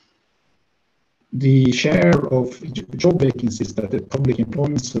 And the share of job vacancies that the public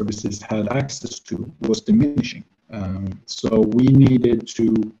employment services had access to was diminishing. So we needed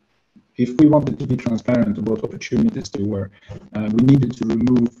to, if we wanted to be transparent about opportunities there were, we needed to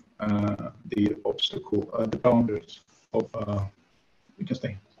remove the obstacle, the boundaries of, we can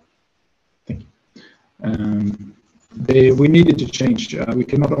stay. Thank you. We needed to change. We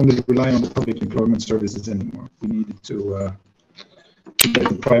cannot only rely on the public employment services anymore. We needed to get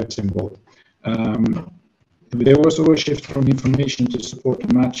the private involved. There was also a shift from information to support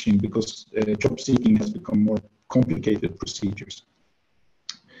and matching because job seeking has become more complicated procedures.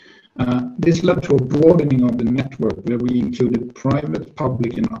 This led to a broadening of the network where we included private,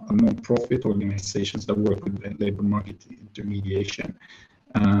 public, and non-profit organizations that work with labor market intermediation.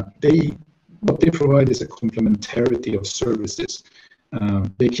 What they provide is a complementarity of services.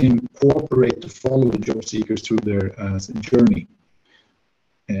 They can cooperate to follow the job seekers through their journey.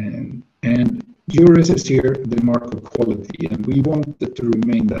 And EURES is here the mark of quality, and we want it to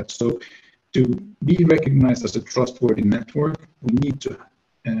remain that. So to be recognized as a trustworthy network, we need to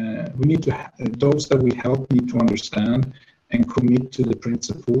those that we help need to understand and commit to the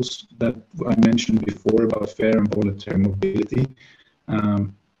principles that I mentioned before about fair and voluntary mobility.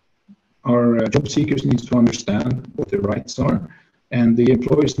 Our job seekers need to understand what their rights are, and the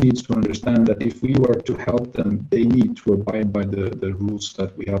employers need to understand that if we were to help them, they need to abide by the rules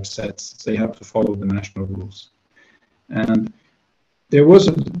that we have set. They have to follow the national rules. And there was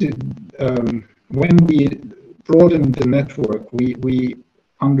when we broadened the network, we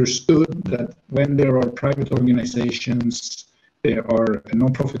understood that when there are private organizations, there are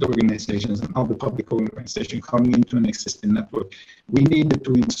non-profit organizations and other public organizations coming into an existing network, we needed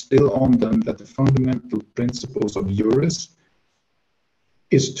to instill on them that the fundamental principles of EURES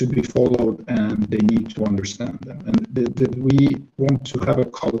is to be followed and they need to understand them. And that we want to have a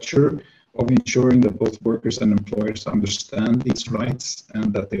culture of ensuring that both workers and employers understand these rights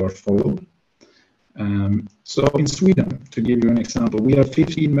and that they are followed. So in Sweden, to give you an example, we have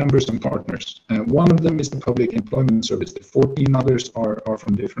 15 members and partners. One of them is the Public Employment Service. The 14 others are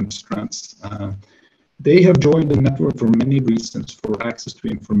from different strands. They have joined the network for many reasons, for access to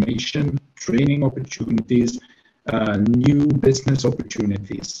information, training opportunities, new business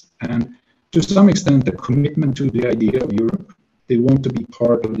opportunities, and to some extent, a commitment to the idea of Europe. They want to be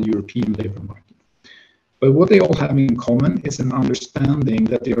part of the European labor market. But what they all have in common is an understanding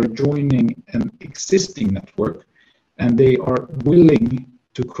that they are joining an existing network and they are willing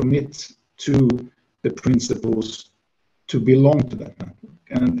to commit to the principles to belong to that network.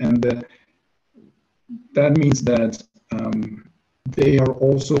 And that means that they are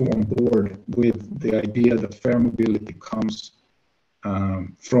also on board with the idea that fair mobility comes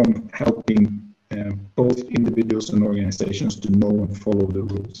from helping both individuals and organizations to know and follow the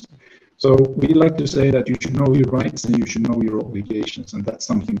rules. So we like to say that you should know your rights and you should know your obligations, and that's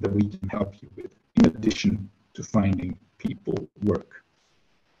something that we can help you with in addition to finding people work.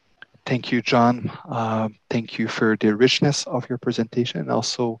 Thank you, John. Thank you for the richness of your presentation and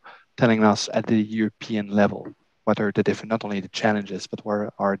also telling us at the European level what are the different, not only the challenges, but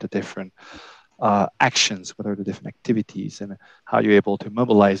what are the different actions, what are the different activities, and how you're able to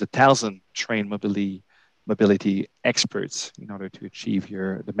mobilize 1,000 trained mobility experts in order to achieve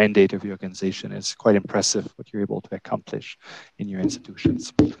the mandate of your organization. Is quite impressive what you're able to accomplish in your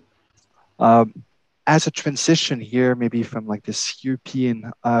institutions. As a transition here, maybe from like this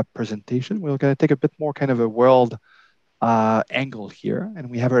European presentation, we're going to take a bit more kind of a world angle here. And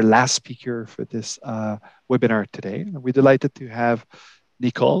we have our last speaker for this webinar today. And we're delighted to have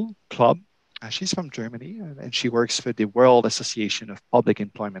Nicole Club She's from Germany, and she works for the World Association of Public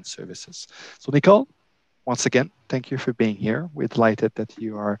Employment Services. So Nicole, once again, thank you for being here. We're delighted that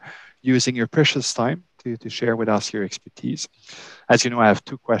you are using your precious time to share with us your expertise. As you know, I have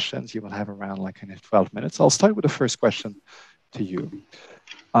 2 questions. You will have around like 12 minutes. I'll start with the first question to you.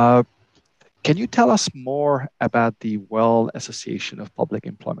 Can you tell us more about the World Association of Public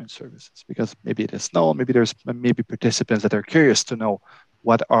Employment Services? Because maybe it is known, maybe there's maybe participants that are curious to know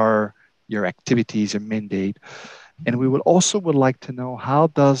what are your activities, your mandate. And we would like to know, how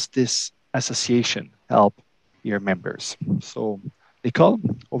does this association help your members? So Nicole,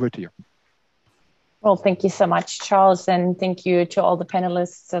 over to you. Well, thank you so much, Charles, and thank you to all the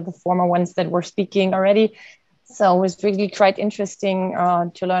panelists, the former ones that were speaking already. So it was really quite interesting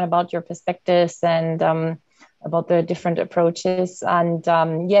to learn about your perspectives and about the different approaches.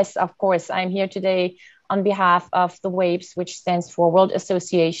 And yes, of course, I'm here today on behalf of the WAPES, which stands for World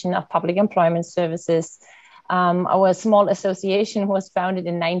Association of Public Employment Services. Our small association was founded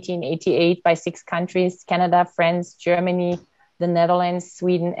in 1988 by 6 countries: Canada, France, Germany, the Netherlands,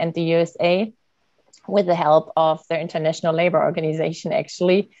 Sweden, and the USA, with the help of the International Labour Organization,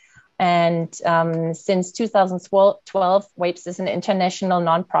 actually. And since 2012, WAPES is an international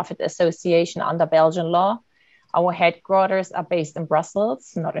nonprofit association under Belgian law. Our headquarters are based in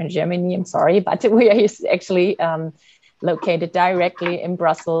Brussels, not in Germany, I'm sorry, but we are actually located directly in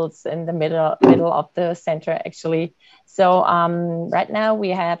Brussels, in the middle of the center, actually. So right now we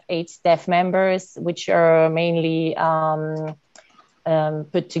have 8 staff members, which are mainly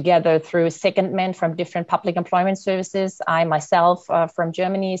put together through secondmen from different public employment services. I myself from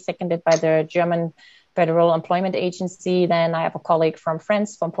Germany, seconded by the German Federal Employment Agency. Then I have a colleague from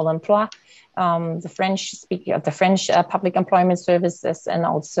France, from Pôle emploi, the French speaker of the French Public Employment Services, and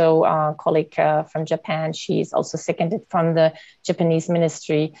also a colleague from Japan. She's also seconded from the Japanese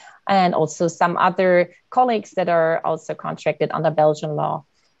Ministry, and also some other colleagues that are also contracted under Belgian law.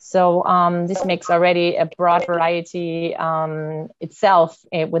 So this makes already a broad variety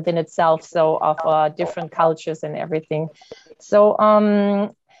within itself, so of different cultures and everything. So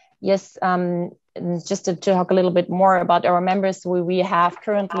yes, just to talk a little bit more about our members, we have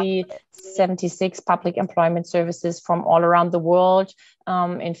currently 76 public employment services from all around the world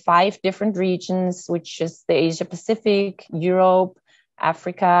in 5 different regions, which is the Asia Pacific, Europe,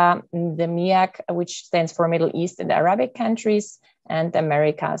 Africa, the MEAC, which stands for Middle East and Arabic countries, and the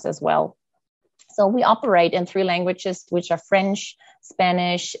Americas as well. So we operate in 3 languages, which are French,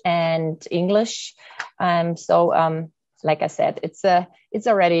 Spanish, and English. Like I said,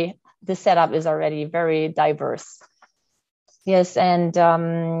 the setup is already very diverse. Yes, and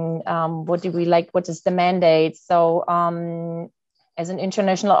what do we like? What is the mandate? So as an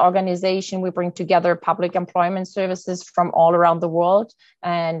international organization, we bring together public employment services from all around the world.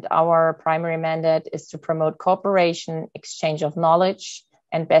 And our primary mandate is to promote cooperation, exchange of knowledge,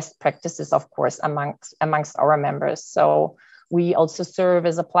 and best practices, of course, amongst our members. So we also serve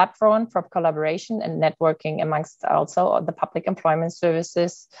as a platform for collaboration and networking amongst also the public employment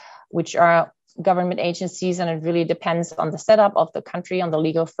services, which are government agencies, and it really depends on the setup of the country, on the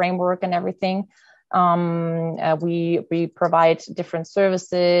legal framework and everything. We provide different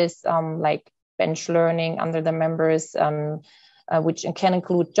services like bench learning under the members, which can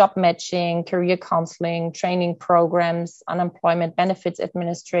include job matching, career counseling, training programs, unemployment benefits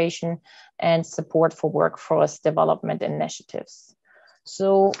administration, and support for workforce development initiatives.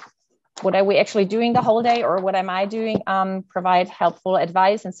 So what are we actually doing the whole day, or what am I doing? Provide helpful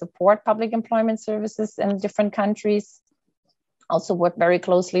advice and support public employment services in different countries. Also work very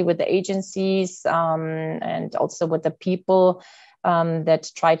closely with the agencies and also with the people that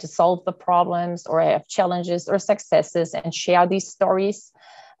try to solve the problems or have challenges or successes, and share these stories.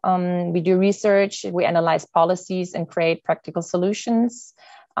 We do research, we analyze policies and create practical solutions,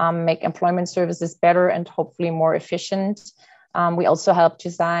 make employment services better and hopefully more efficient. We also help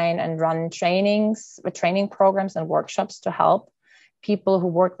design and run training programs and workshops to help people who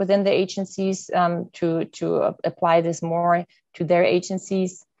work within the agencies to apply this more to their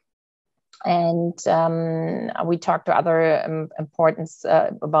agencies. And we talk to other importance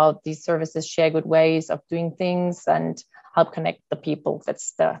about these services, share good ways of doing things, and help connect the people.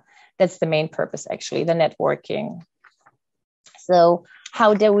 That's the main purpose, actually, the networking. So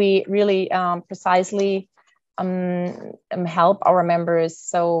how do we really precisely help our members.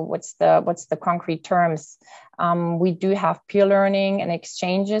 So what's the concrete terms? We do have peer learning and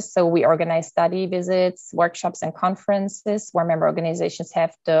exchanges. So we organize study visits, workshops, and conferences where member organizations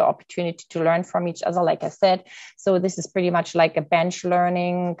have the opportunity to learn from each other, like I said. So this is pretty much like a bench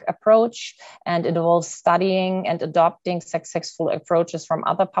learning approach, and it involves studying and adopting successful approaches from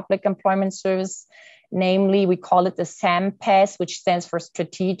other public employment service. Namely, we call it the SAMPAS, which stands for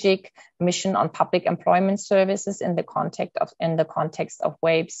Strategic Mission on Public Employment Services in the context of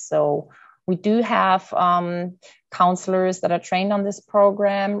WAPES. So we do have counselors that are trained on this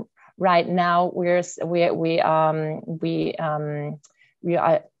program. Right now, we are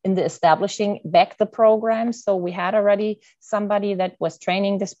in the establishing back the program. So we had already somebody that was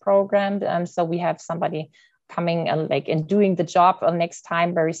training this program. So we have somebody coming and doing the job next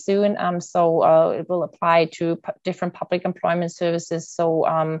time very soon. So it will apply to different public employment services.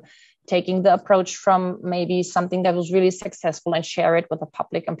 So taking the approach from maybe something that was really successful and share it with a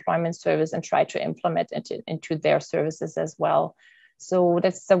public employment service and try to implement it into their services as well. So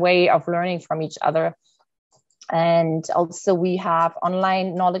that's the way of learning from each other. And also we have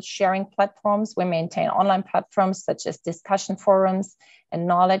online knowledge sharing platforms. We maintain online platforms such as discussion forums and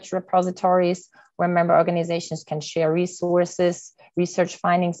knowledge repositories where member organizations can share resources, research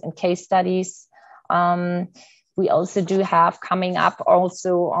findings, and case studies. We also do have coming up,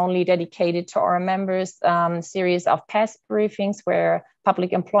 also only dedicated to our members, series of past briefings where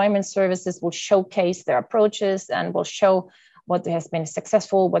public employment services will showcase their approaches and will show what has been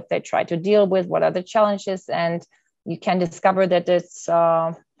successful, what they try to deal with, what are the challenges. And you can discover that it's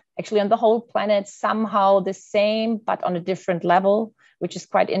actually on the whole planet somehow the same, but on a different level, which is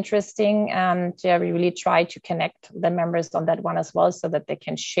quite interesting. And we really try to connect the members on that one as well so that they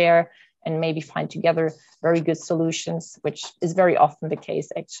can share and maybe find together very good solutions, which is very often the case,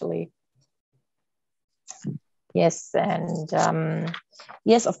 actually. Yes, and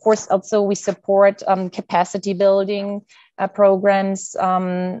yes, of course, also we support capacity building programs.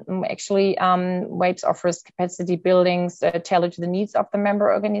 Actually, WAPES offers capacity buildings tailored to the needs of the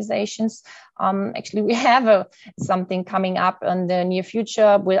member organizations. Actually, we have something coming up in the near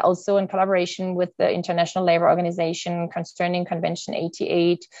future. We're also in collaboration with the International Labour Organization concerning Convention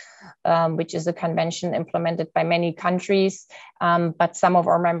 88, which is a convention implemented by many countries, but some of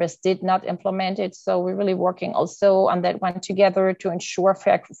our members did not implement it. So we're really working also on that one together to ensure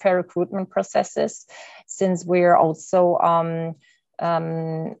fair recruitment processes, since we're also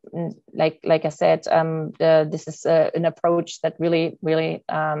like I said, this is an approach that really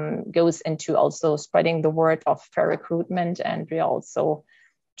goes into also spreading the word of fair recruitment, and we're also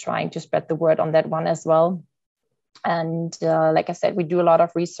trying to spread the word on that one as well. And like I said, we do a lot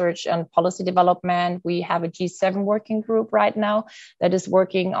of research and policy development. We have a G7 working group right now that is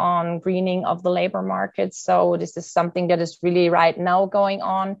working on greening of the labor market. So this is something that is really right now going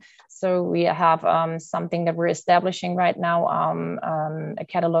on. So we have something that we're establishing right now, a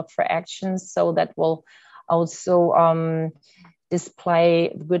catalog for actions, so that will also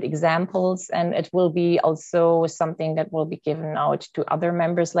display good examples, and it will be also something that will be given out to other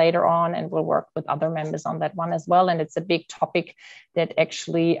members later on, and we'll work with other members on that one as well. And it's a big topic that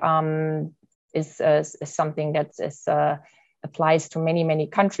actually is something that is applies to many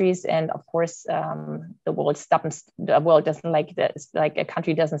countries. And of course, the world doesn't like this, like a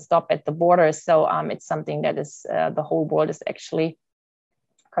country doesn't stop at the borders. So it's something that is the whole world is actually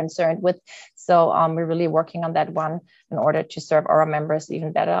concerned with. So we're really working on that one in order to serve our members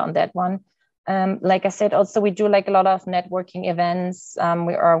even better on that one. Like I said, also we do like a lot of networking events.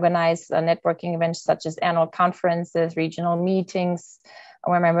 We organize networking events such as annual conferences, regional meetings,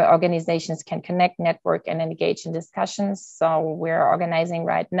 where member organizations can connect, network, and engage in discussions. So we're organizing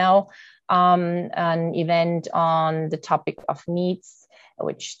right now an event on the topic of needs,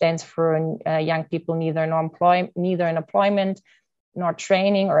 which stands for young people neither in employment nor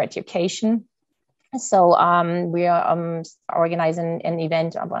training or education. So we are organizing an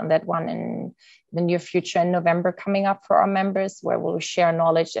event on that one in the near future in November coming up for our members, where we'll share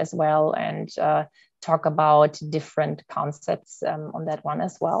knowledge as well and talk about different concepts on that one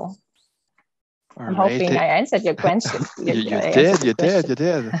as well. I'm hoping I answered your question. You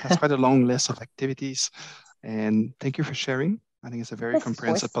did. That's quite a long list of activities, and thank you for sharing. I think it's a very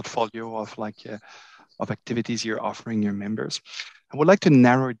comprehensive portfolio of activities you're offering your members. I would like to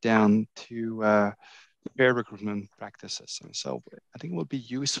narrow it down to fair recruitment practices. And so I think it would be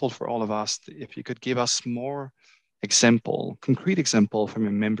useful for all of us if you could give us more concrete example from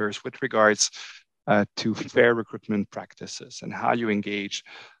your members with regards to fair recruitment practices and how you engage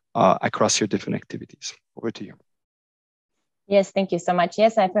across your different activities. Over to you. Yes, thank you so much.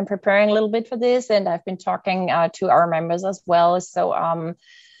 Yes, I've been preparing a little bit for this, and I've been talking to our members as well. So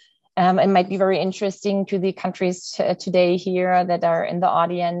it might be very interesting to the countries today here that are in the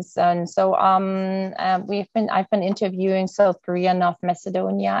audience. And so I've been interviewing South Korea, North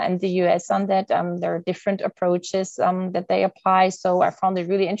Macedonia, and the US on that. There are different approaches that they apply. So I found it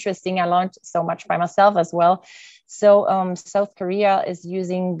really interesting. I learned so much by myself as well. So South Korea is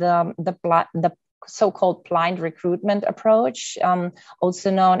using the so-called blind recruitment approach, also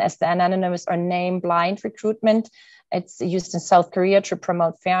known as the anonymous or name blind recruitment. It's used in South Korea to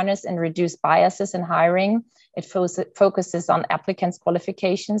promote fairness and reduce biases in hiring. It focuses on applicants'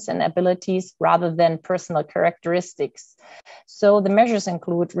 qualifications and abilities rather than personal characteristics. So the measures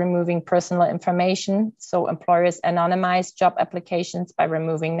include removing personal information. So employers anonymize job applications by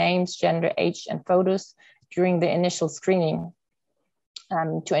removing names, gender, age, and photos during the initial screening.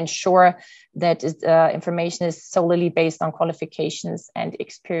 To ensure that information is solely based on qualifications and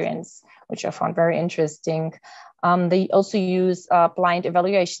experience, which I found very interesting. They also use blind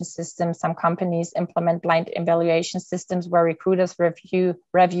evaluation systems. Some companies implement blind evaluation systems where recruiters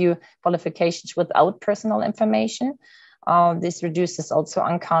review qualifications without personal information. This reduces also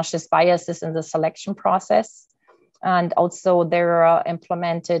unconscious biases in the selection process. And also there are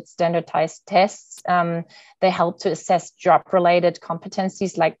implemented standardized tests. They help to assess job-related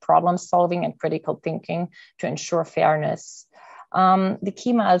competencies like problem solving and critical thinking to ensure fairness. The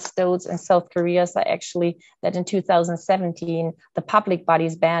key milestones in South Korea are actually that in 2017, the public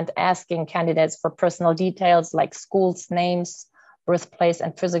bodies banned asking candidates for personal details like schools, names, birthplace,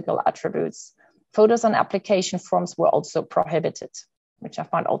 and physical attributes. Photos on application forms were also prohibited, which I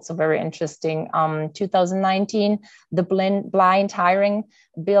found also very interesting. 2019, the blind hiring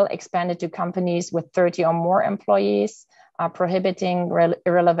bill expanded to companies with 30 or more employees, prohibiting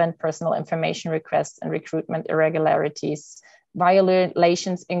irrelevant personal information requests and recruitment irregularities.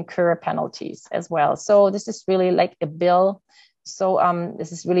 Violations incur penalties as well. So this is really like a bill. So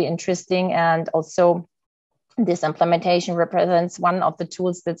this is really interesting. And also this implementation represents one of the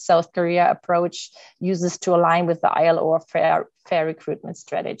tools that South Korea approach uses to align with the ILO fair recruitment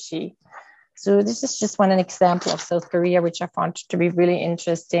strategy. So this is just one example of South Korea, which I found to be really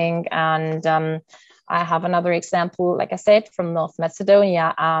interesting. And I have another example, like I said, from North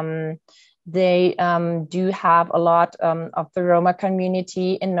Macedonia. They do have a lot of the Roma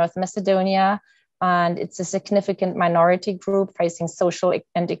community in North Macedonia, and it's a significant minority group facing social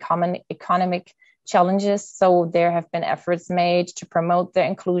and economic challenges. So there have been efforts made to promote their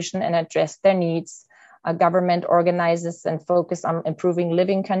inclusion and address their needs. Government organizes and focus on improving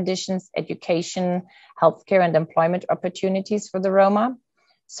living conditions, education, healthcare, and employment opportunities for the Roma.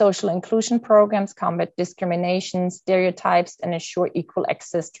 Social inclusion programs combat discrimination, stereotypes, and ensure equal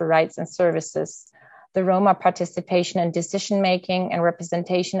access to rights and services. The Roma participation in decision-making and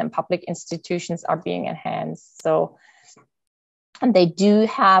representation in public institutions are being enhanced. So, and they do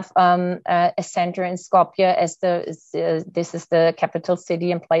have a center in Skopje as this is the capital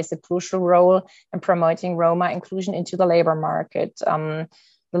city and plays a crucial role in promoting Roma inclusion into the labor market.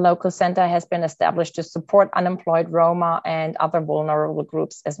 The local center has been established to support unemployed Roma and other vulnerable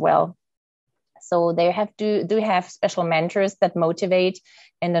groups as well. So they do have special mentors that motivate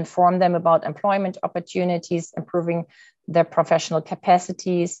and inform them about employment opportunities, improving their professional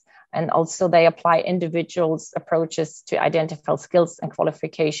capacities, and also they apply individuals' approaches to identify skills and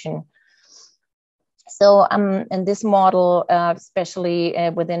qualification. So in this model, especially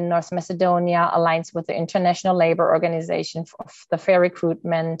within North Macedonia, aligns with the International Labour Organization for the fair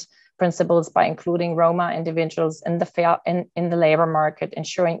recruitment principles by including Roma individuals in the labor market,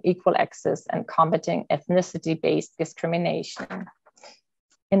 ensuring equal access and combating ethnicity-based discrimination.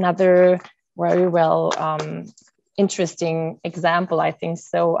 Another very well interesting example, I think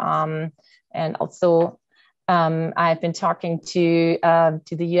so, and also I've been talking to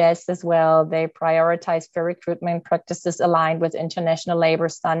the US as well. They prioritize fair recruitment practices aligned with international labor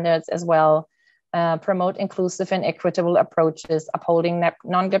standards as well, promote inclusive and equitable approaches, upholding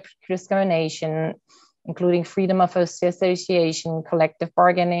non-discrimination, including freedom of association, collective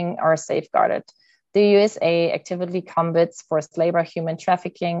bargaining are safeguarded. The USA actively combats forced labor, human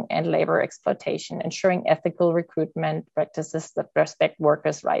trafficking, and labor exploitation, ensuring ethical recruitment practices that respect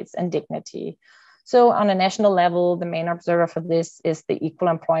workers' rights and dignity. So on a national level, the main observer for this is the Equal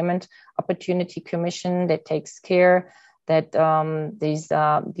Employment Opportunity Commission that takes care that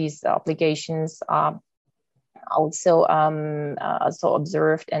these obligations are also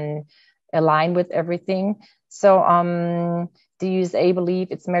observed and aligned with everything. So the USA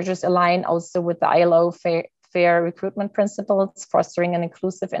believe its measures align also with the ILO fair recruitment principles, fostering an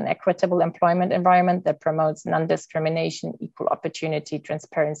inclusive and equitable employment environment that promotes non-discrimination, equal opportunity,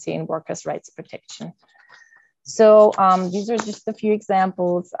 transparency, and workers' rights protection. So these are just a few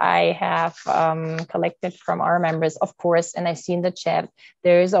examples I have collected from our members, of course, and I see in the chat,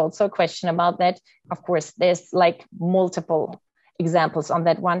 there is also a question about that. Of course, there's like multiple examples on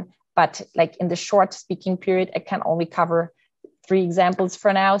that one, but like in the short speaking period, I can only cover 3 examples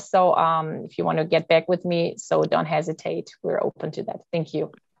for now. So if you want to get back with me, so don't hesitate, we're open to that. Thank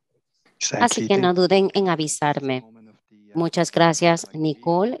you. Así que no duden en avisarme. Muchas gracias,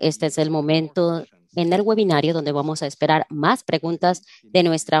 Nicole. Este es el momento en el webinario donde vamos a esperar más preguntas de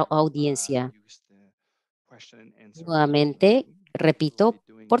nuestra audiencia. Nuevamente, repito,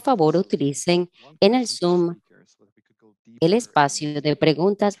 por favor, utilicen en el Zoom el espacio de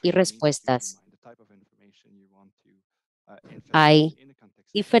preguntas y respuestas. Hay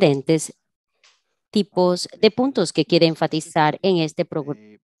diferentes tipos de puntos que quiere enfatizar en este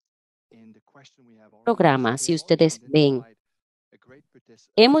programa. Si ustedes ven,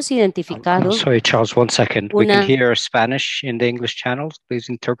 hemos identificado. I'm sorry, Charles, 1 second. We can hear Spanish in the English channel. Please,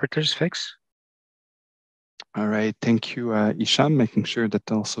 interpreters fix. All right, thank you, Isham, making sure that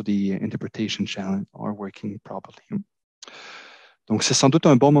also the interpretation channel are working properly. Donc, c'est sans doute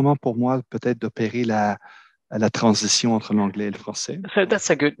un bon moment pour moi peut-être d'opérer la transition entre l'anglais et le français. So that's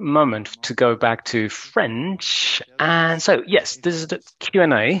a good moment to go back to French. And so, yes, this is the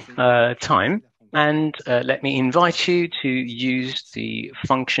Q&A time. And let me invite you to use the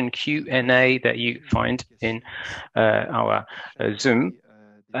function Q&A that you find in our Zoom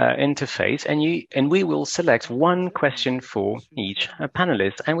interface, and we will select one question for each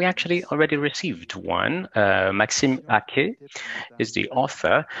panelist. And we actually already received one. Maxime Ake is the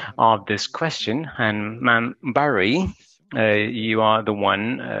author of this question, and Ma'am Barry, you are the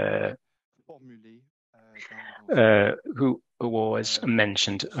one who was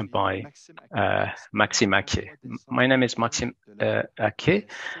mentioned by Maxime Ake. My name is Maxime Ake,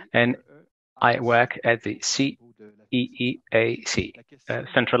 and I work at the CEEAC,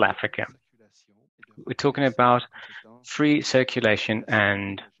 Central Africa. We're talking about free circulation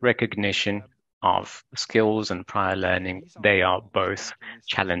and recognition of skills and prior learning. They are both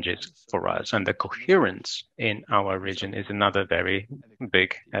challenges for us, and the coherence in our region is another very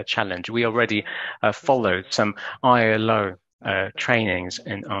big challenge. We already followed some ILO trainings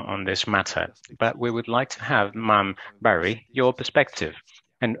on this matter, but we would like to have, Ma'am Barry, your perspective.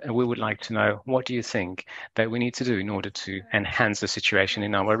 And we would like to know, what do you think that we need to do in order to enhance the situation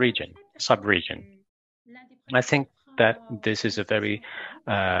in our region, sub-region? I think that this is a very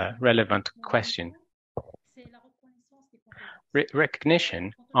relevant question.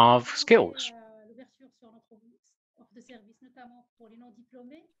 Recognition of skills.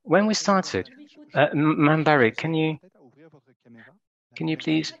 When we started, Ma'am Barry, can you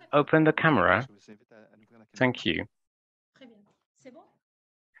please open the camera? Thank you.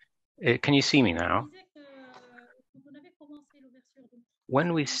 Can you see me now?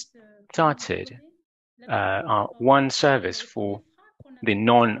 When we started our one service for the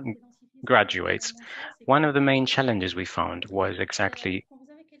non-graduates, one of the main challenges we found was exactly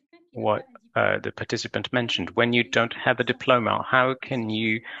what the participant mentioned. When you don't have a diploma, how can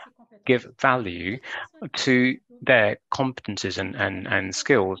you give value to their competencies and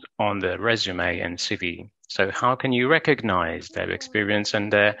skills on the resume and CV? So how can you recognize their experience and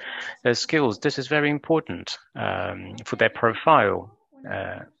their skills? This is very important for their profile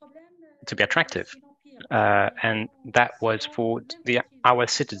to be attractive. And that was for our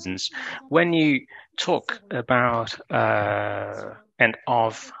citizens. When you talk about and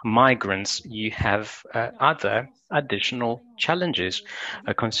of migrants, you have other additional challenges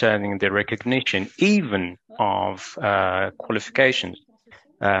concerning the recognition even of qualifications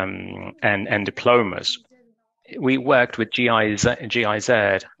and diplomas. We worked with GIZ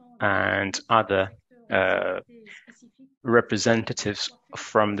and other representatives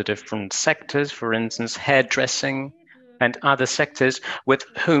from the different sectors, for instance, hairdressing and other sectors, with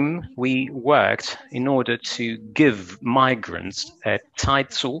whom we worked in order to give migrants a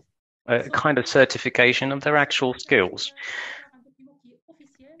title, a kind of certification of their actual skills.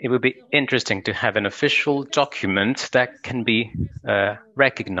 It would be interesting to have an official document that can be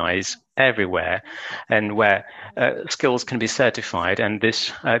recognized everywhere and where skills can be certified, and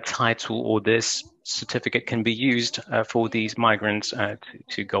this title or this certificate can be used for these migrants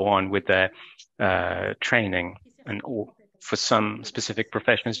to go on with their training. And for some specific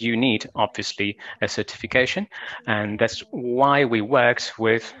professions, you need obviously a certification, and that's why we worked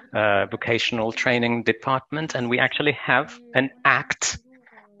with vocational training department, and we actually have an act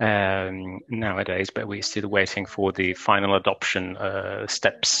nowadays, but we're still waiting for the final adoption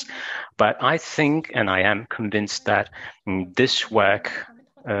steps. But I think, and I am convinced that this work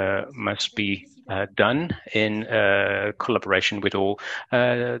must be done in collaboration with all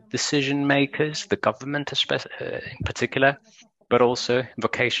decision makers, the government in particular, but also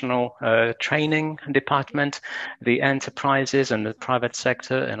vocational training department, the enterprises and the private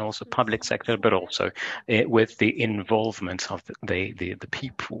sector, and also public sector, but also with the involvement of the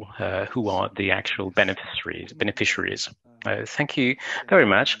people who are the actual beneficiaries. Thank you very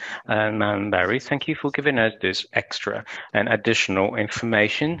much, Madam Barry. Thank you for giving us this extra and additional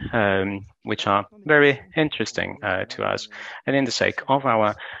information, which are very interesting to us. And in the sake of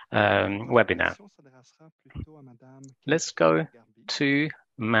our webinar, let's go to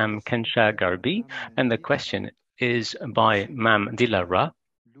Ma'am Kensha Garbi, and the question is by Ma'am Dilara.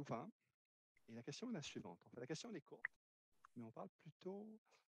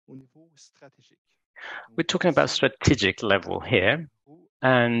 We're talking about strategic level here,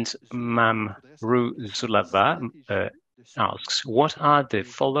 and Ma'am Ru Zulava asks, what are the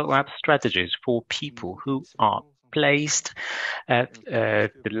follow-up strategies for people who are placed at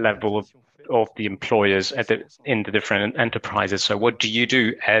the level of the employers in the different enterprises? So what do you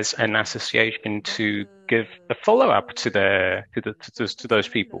do as an association to give a follow-up to those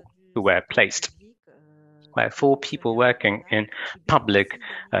people who were placed? For people working in public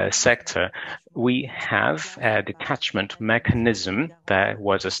sector, we have a detachment mechanism that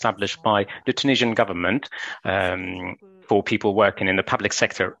was established by the Tunisian government for people working in the public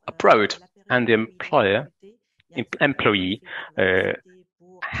sector abroad, and the employee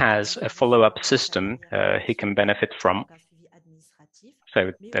has a follow-up system he can benefit from.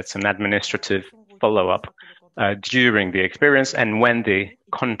 So that's an administrative follow-up during the experience, and when the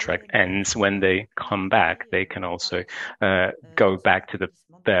contract ends, when they come back, they can also go back to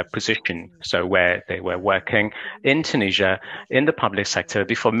their position, so where they were working in Tunisia in the public sector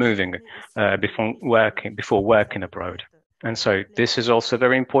before moving, before working abroad. And so this is also a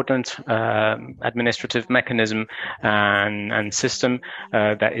very important administrative mechanism and system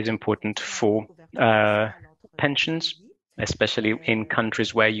that is important for pensions, especially in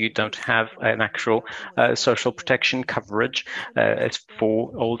countries where you don't have an actual social protection coverage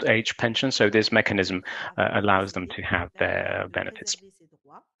for old age pensions. So this mechanism allows them to have their benefits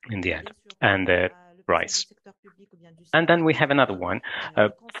in the end and their rights. And then we have another one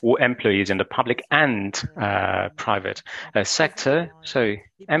for employees in the public and private sector. So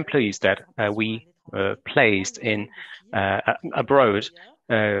employees that we placed in abroad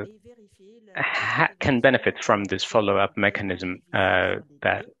can benefit from this follow-up mechanism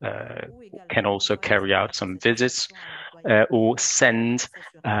that can also carry out some visits or send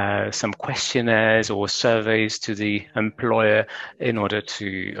some questionnaires or surveys to the employer in order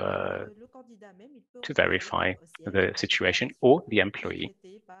to verify the situation, or the employee.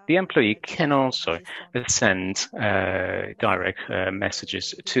 The employee can also send direct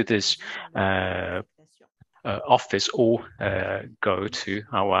messages to this office or go to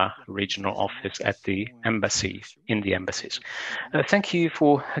our regional office at the embassy, in the embassies. Thank you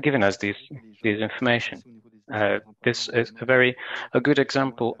for giving us this information. This is a good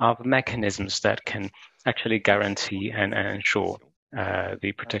example of mechanisms that can actually guarantee and ensure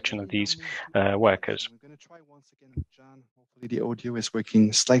the protection of these workers. I'm going to try once again, John. Hopefully the audio is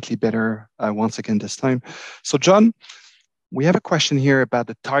working slightly better once again this time. So John, we have a question here about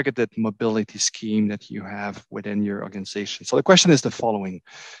the targeted mobility scheme that you have within your organization. So the question is the following.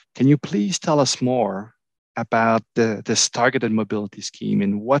 Can you please tell us more about this targeted mobility scheme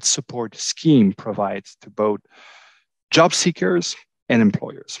and what support the scheme provides to both job seekers and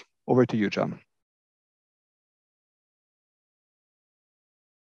employers? Over to you, John.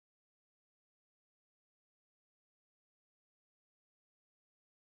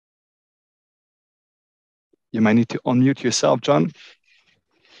 You might need to unmute yourself, John.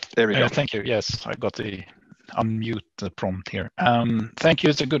 There we go. Thank you. Yes, I got the unmute prompt here. Thank you.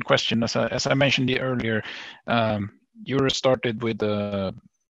 It's a good question. As I mentioned earlier, Euro started with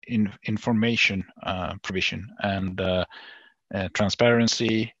information provision and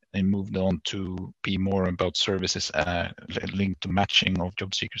transparency. They moved on to be more about services linked to matching of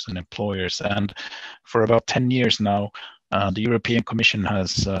job seekers and employers. And for about 10 years now, the European Commission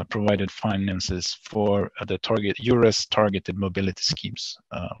has provided finances for the EURES targeted mobility schemes,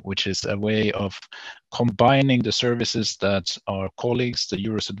 which is a way of combining the services that our colleagues, the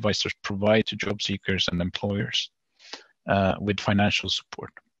EURES advisors, provide to job seekers and employers with financial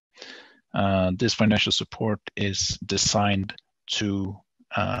support. This financial support is designed to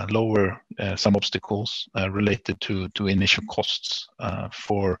lower some obstacles related to initial costs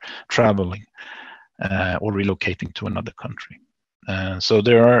for traveling or relocating to another country. So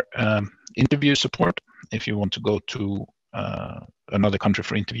there are interview support if you want to go to another country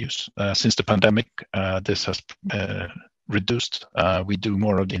for interviews. Since the pandemic, this has reduced. We do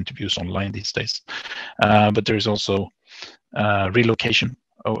more of the interviews online these days. But there is also relocation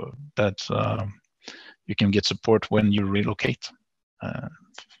that you can get support when you relocate,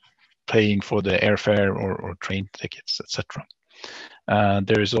 paying for the airfare or train tickets, etc.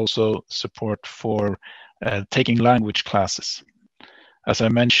 There is also support for taking language classes. As I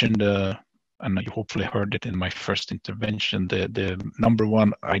mentioned, and you hopefully heard it in my first intervention, the number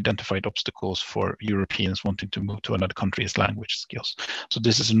one identified obstacles for Europeans wanting to move to another country is language skills. So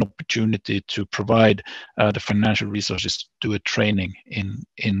this is an opportunity to provide the financial resources to do a training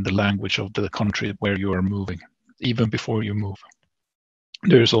in the language of the country where you are moving, even before you move.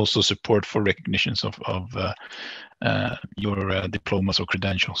 There is also support for recognitions of your diplomas or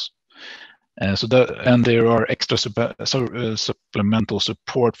credentials. And there are extra supplemental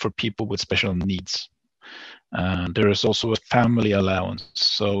support for people with special needs. There is also a family allowance.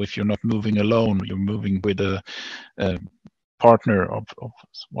 So if you're not moving alone, you're moving with a partner of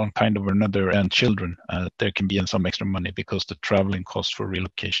one kind or another and children, there can be some extra money because the traveling cost for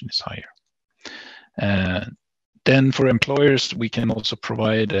relocation is higher. Then for employers, we can also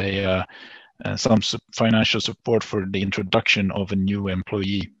provide some financial support for the introduction of a new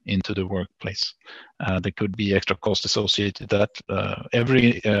employee into the workplace. There could be extra costs associated with that.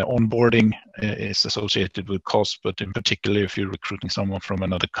 Every onboarding is associated with costs, but in particular if you're recruiting someone from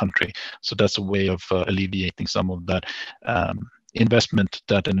another country. So that's a way of alleviating some of that investment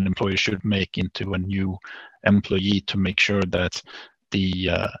that an employer should make into a new employee to make sure that the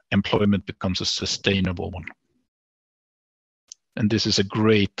employment becomes a sustainable one. And this is a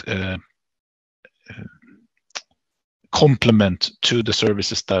great complement to the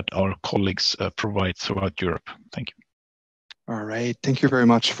services that our colleagues provide throughout Europe. Thank you. All right, thank you very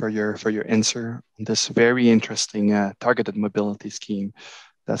much for your answer on this very interesting targeted mobility scheme.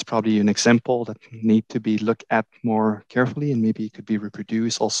 That's probably an example that need to be looked at more carefully, and maybe it could be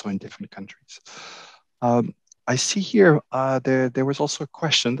reproduced also in different countries. I see here there was also a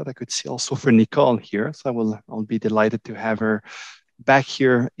question that I could see also for Nicole here, so I'll be delighted to have her back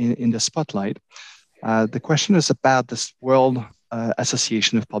here in the spotlight. The question is about this World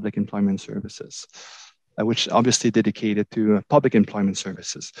Association of Public Employment Services, which obviously dedicated to public employment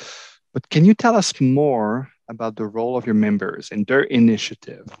services. But can you tell us more about the role of your members and their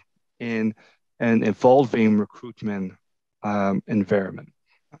initiative in an evolving recruitment environment?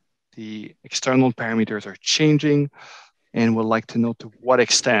 The external parameters are changing, and would like to know to what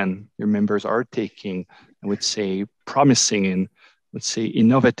extent your members are taking, I would say, promising and let's say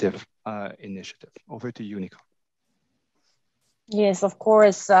innovative initiative. Over to you, Nicole. Yes, of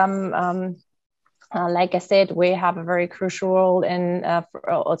course. Like I said, we have a very crucial role in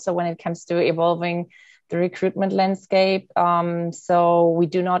also when it comes to evolving the recruitment landscape. So we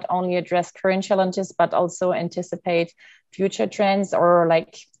do not only address current challenges, but also anticipate future trends, or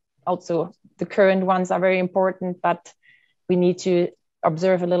like also the current ones are very important, but we need to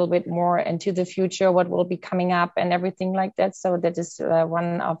observe a little bit more into the future, what will be coming up and everything like that. So that is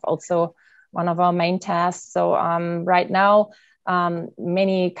one of our main tasks. So right now,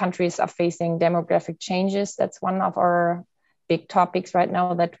 many countries are facing demographic changes. That's one of our big topics right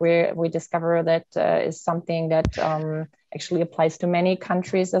now that we discover that is something that actually applies to many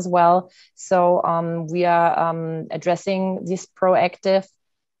countries as well. So we are addressing this proactive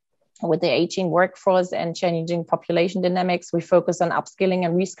with the aging workforce and changing population dynamics. We focus on upskilling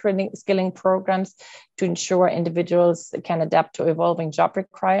and reskilling programs to ensure individuals can adapt to evolving job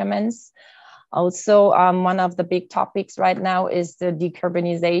requirements. Also, one of the big topics right now is the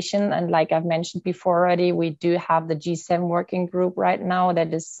decarbonization. And like I've mentioned before already, we do have the G7 working group right now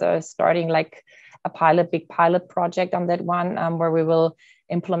that is starting like a big pilot project on that one, where we will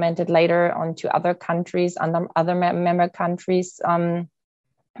implement it later onto other countries, other member countries.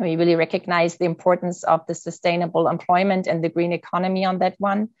 We really recognize the importance of the sustainable employment and the green economy on that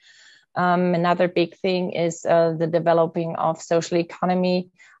one. Another big thing is the developing of social economy.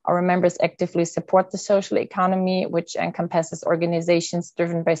 Our members actively support the social economy, which encompasses organizations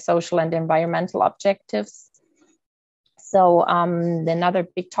driven by social and environmental objectives. So another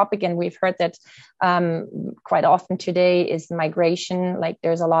big topic, and we've heard that quite often today, is migration. Like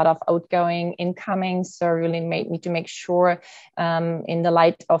there's a lot of outgoing, incoming. So really need to make sure in the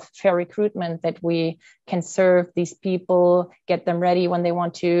light of fair recruitment that we can serve these people, get them ready when they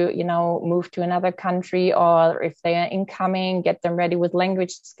want to, move to another country, or if they are incoming, get them ready with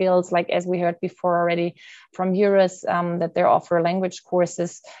language skills, like as we heard before already from Eurus, that they offer language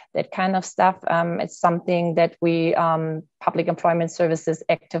courses, that kind of stuff. It's something that we public employment services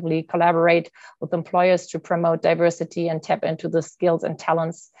actively collaborate with employers to promote diversity and tap into the skills and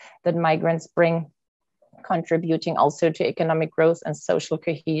talents that migrants bring, contributing also to economic growth and social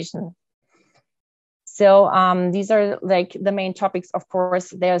cohesion. So these are like the main topics. Of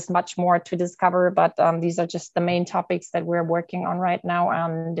course, there's much more to discover, but these are just the main topics that we're working on right now.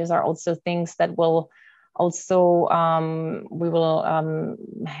 And these are also things that will also we will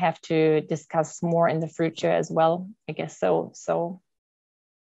have to discuss more in the future as well, I guess. So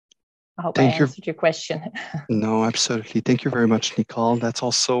I hope I answered your question. No, absolutely. Thank you very much, Nicole. That's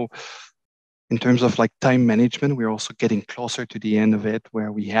also, in terms of like time management, we're also getting closer to the end of it,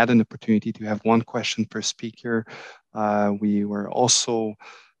 where we had an opportunity to have one question per speaker. We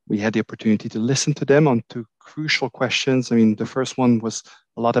had the opportunity to listen to them on two crucial questions. I mean, the first one was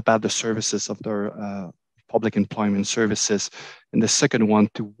a lot about the services of their public employment services, and the second one,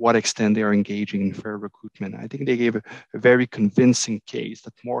 to what extent they are engaging in fair recruitment. I think they gave a very convincing case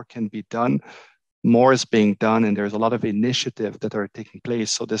that more can be done, more is being done, and there's a lot of initiatives that are taking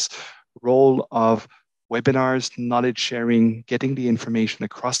place. So this role of webinars, knowledge sharing, getting the information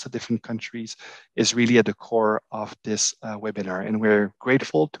across the different countries is really at the core of this webinar. And we're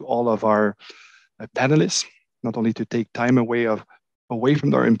grateful to all of our panelists, not only to take time away from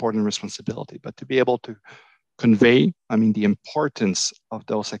their important responsibility, but to be able to convey, the importance of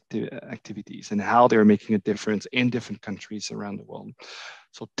those activities and how they're making a difference in different countries around the world.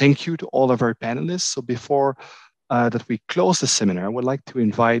 So thank you to all of our panelists. So before that we close the seminar, I would like to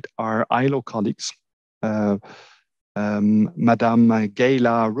invite our ILO colleagues, Madame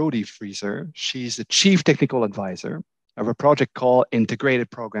Gayla Rodi-Frieser. She's the Chief Technical Advisor of a project called Integrated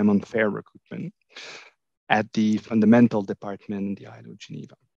Program on Fair Recruitment at the Fundamental Department in the ILO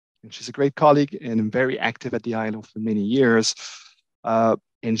Geneva. And she's a great colleague and very active at the ILO for many years.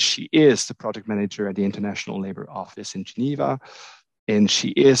 And she is the project manager at the International Labour Office in Geneva. And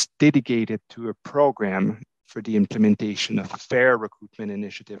she is dedicated to a program for the implementation of a fair recruitment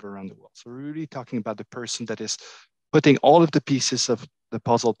initiative around the world. So we're really talking about the person that is putting all of the pieces of the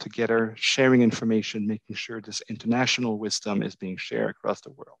puzzle together, sharing information, making sure this international wisdom is being shared across the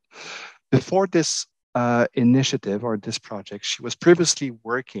world. Before this initiative or this project, she was previously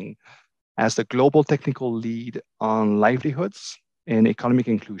working as the global technical lead on livelihoods and economic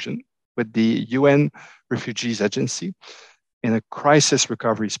inclusion with the UN Refugees Agency and a crisis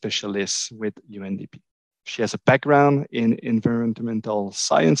recovery specialist with UNDP. She has a background in environmental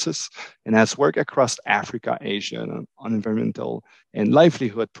sciences and has worked across Africa, Asia on environmental and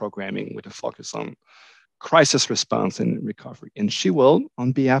livelihood programming with a focus on crisis response and recovery. And she will,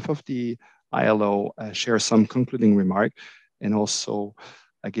 on behalf of the ILO, share some concluding remark and also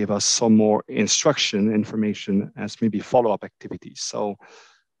give us some more information as maybe follow-up activities. So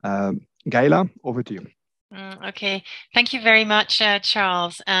Gayla, over to you. Okay, thank you very much,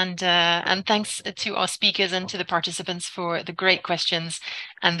 Charles, and thanks to our speakers and to the participants for the great questions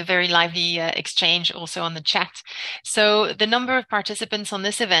and the very lively exchange also on the chat. So the number of participants on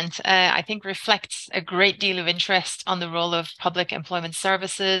this event, I think, reflects a great deal of interest on the role of public employment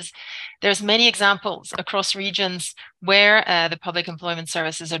services. There's many examples across regions where the public employment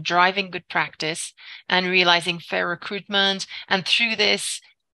services are driving good practice and realizing fair recruitment, and through this,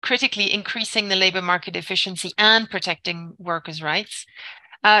 critically increasing the labor market efficiency and protecting workers' rights.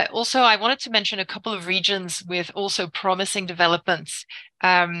 Also, I wanted to mention a couple of regions with also promising developments.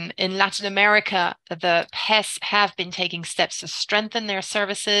 In Latin America, the PES have been taking steps to strengthen their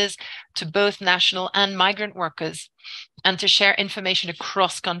services to both national and migrant workers and to share information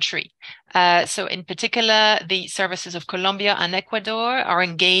across country. So in particular, the services of Colombia and Ecuador are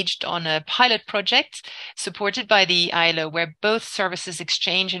engaged on a pilot project supported by the ILO, where both services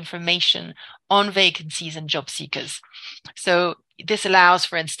exchange information on vacancies and job seekers. So this allows,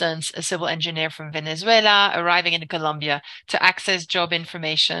 for instance, a civil engineer from Venezuela arriving in Colombia to access job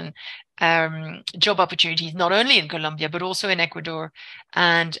information, job opportunities, not only in Colombia, but also in Ecuador.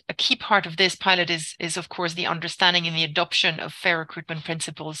 And a key part of this pilot is of course, the understanding and the adoption of fair recruitment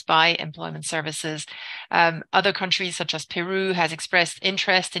principles by employment services. Other countries, such as Peru, has expressed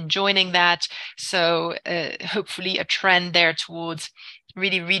interest in joining that. So hopefully a trend there towards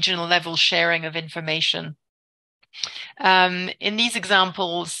really regional level sharing of information. In these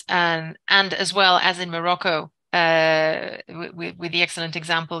examples, and as well as in Morocco, with the excellent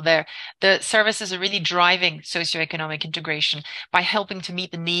example there, the services are really driving socioeconomic integration by helping to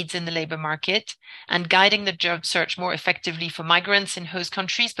meet the needs in the labor market and guiding the job search more effectively for migrants in host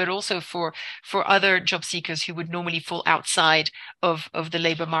countries, but also for other job seekers who would normally fall outside of the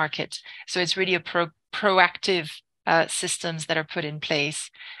labor market. So it's really a proactive systems that are put in place.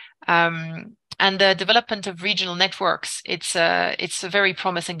 And the development of regional networks, it's a very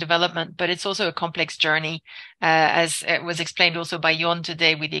promising development, but it's also a complex journey, as it was explained also by Jon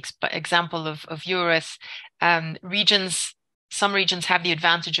today with the example of EURES. Some regions have the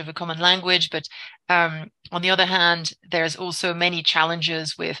advantage of a common language, but on the other hand, there's also many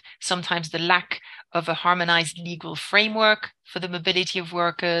challenges with sometimes the lack of a harmonized legal framework for the mobility of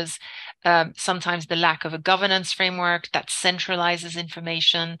workers, sometimes the lack of a governance framework that centralizes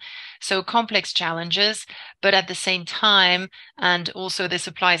information. So complex challenges, but at the same time, and also this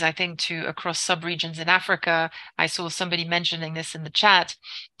applies, I think, to across sub-regions in Africa. I saw somebody mentioning this in the chat,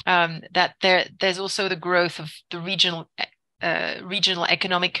 that there's also the growth of the regional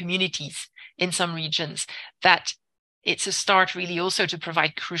economic communities in some regions, that it's a start really also to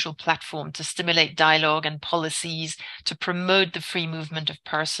provide crucial platform to stimulate dialogue and policies to promote the free movement of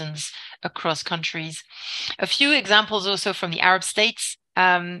persons across countries. A few examples also from the Arab states.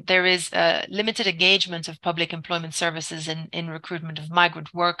 There is a limited engagement of public employment services in recruitment of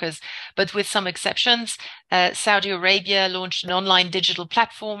migrant workers, but with some exceptions. Saudi Arabia launched an online digital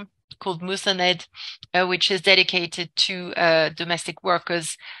platform called Musaned, which is dedicated to domestic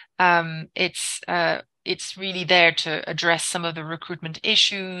workers. It's really there to address some of the recruitment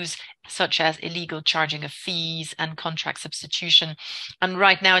issues, such as illegal charging of fees and contract substitution. And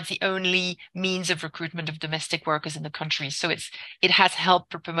right now, it's the only means of recruitment of domestic workers in the country. So it has helped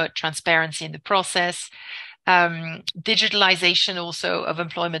to promote transparency in the process. Digitalization also of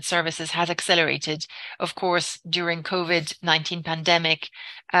employment services has accelerated, of course, during COVID-19 pandemic,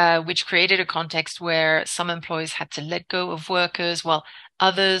 which created a context where some employers had to let go of workers, while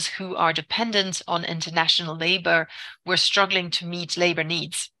others who are dependent on international labor were struggling to meet labor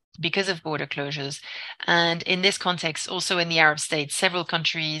needs because of border closures. And in this context, also in the Arab states, several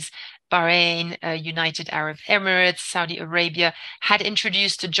countries, Bahrain, United Arab Emirates, Saudi Arabia, had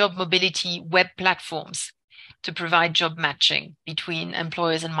introduced job mobility web platforms to provide job matching between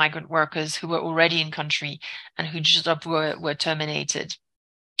employers and migrant workers who were already in country and whose jobs were terminated.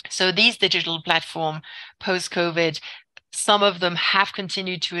 So these digital platforms post-COVID, some of them have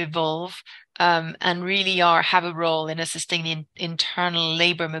continued to evolve and really have a role in assisting the internal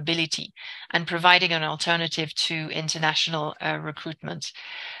labor mobility and providing an alternative to international recruitment.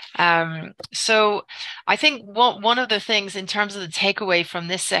 So I think one of the things in terms of the takeaway from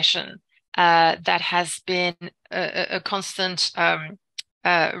this session that has been a constant,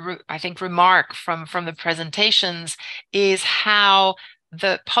 I think, remark from the presentations is how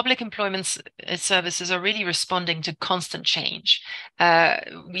the public employment services are really responding to constant change.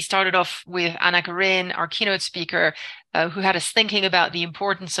 We started off with Anna Karin, our keynote speaker, who had us thinking about the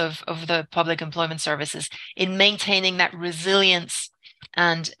importance of the public employment services in maintaining that resilience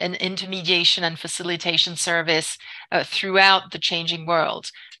and an intermediation and facilitation service throughout the changing world.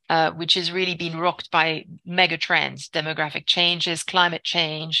 Which has really been rocked by mega trends, demographic changes, climate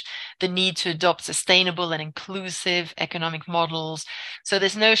change, the need to adopt sustainable and inclusive economic models. So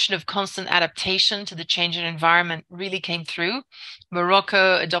this notion of constant adaptation to the changing environment really came through.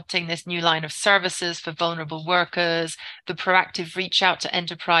 Morocco adopting this new line of services for vulnerable workers, the proactive reach out to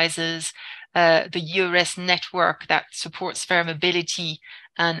enterprises, the EURES network that supports fair mobility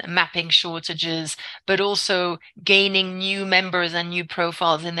and mapping shortages, but also gaining new members and new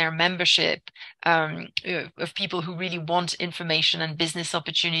profiles in their membership of people who really want information and business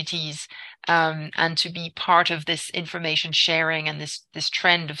opportunities and to be part of this information sharing and this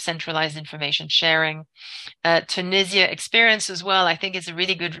trend of centralized information sharing. Tunisia experience as well, I think, is a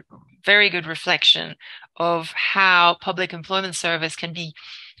really good, very good reflection of how public employment service can be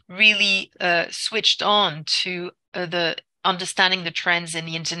really switched on to the understanding the trends in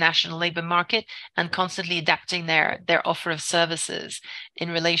the international labor market and constantly adapting their offer of services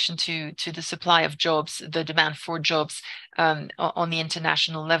in relation to the supply of jobs, the demand for jobs on the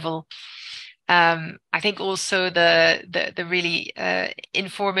international level. I think also the really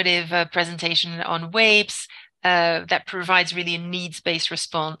informative presentation on WAPES that provides really a needs-based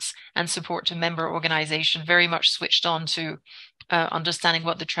response and support to member organization, very much switched on to understanding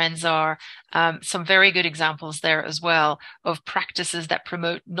what the trends are. Some very good examples there as well of practices that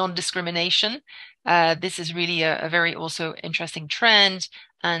promote non-discrimination. This is really a very also interesting trend,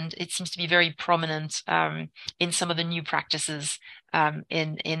 and it seems to be very prominent in some of the new practices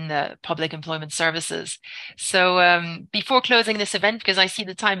in the public employment services. So before closing this event, because I see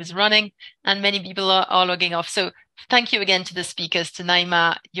the time is running and many people are logging off. So thank you again to the speakers, to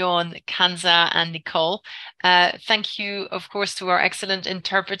Naima, Jon, Kanza, and Nicole. Thank you, of course, to our excellent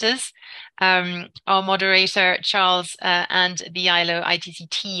interpreters, our moderator, Charles, and the ILO ITC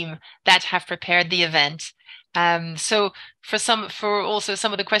team that have prepared the event. So for also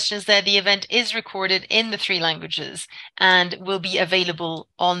some of the questions there, the event is recorded in the 3 languages and will be available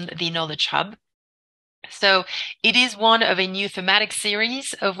on the Knowledge Hub. So it is one of a new thematic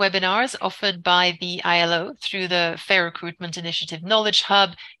series of webinars offered by the ILO through the Fair Recruitment Initiative Knowledge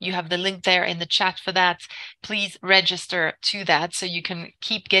Hub. You have the link there in the chat for that. Please register to that so you can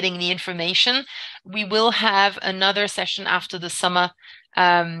keep getting the information. We will have another session after the summer.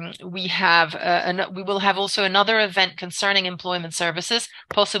 We will have also another event concerning employment services,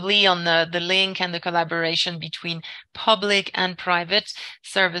 possibly on the link and the collaboration between public and private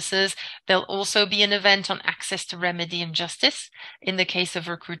services. There'll also be an event on access to remedy and justice in the case of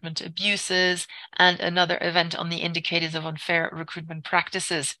recruitment abuses, and another event on the indicators of unfair recruitment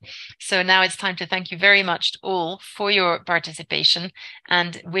practices. So now it's time to thank you very much all for your participation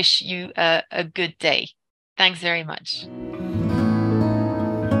and wish you a good day. Thanks very much.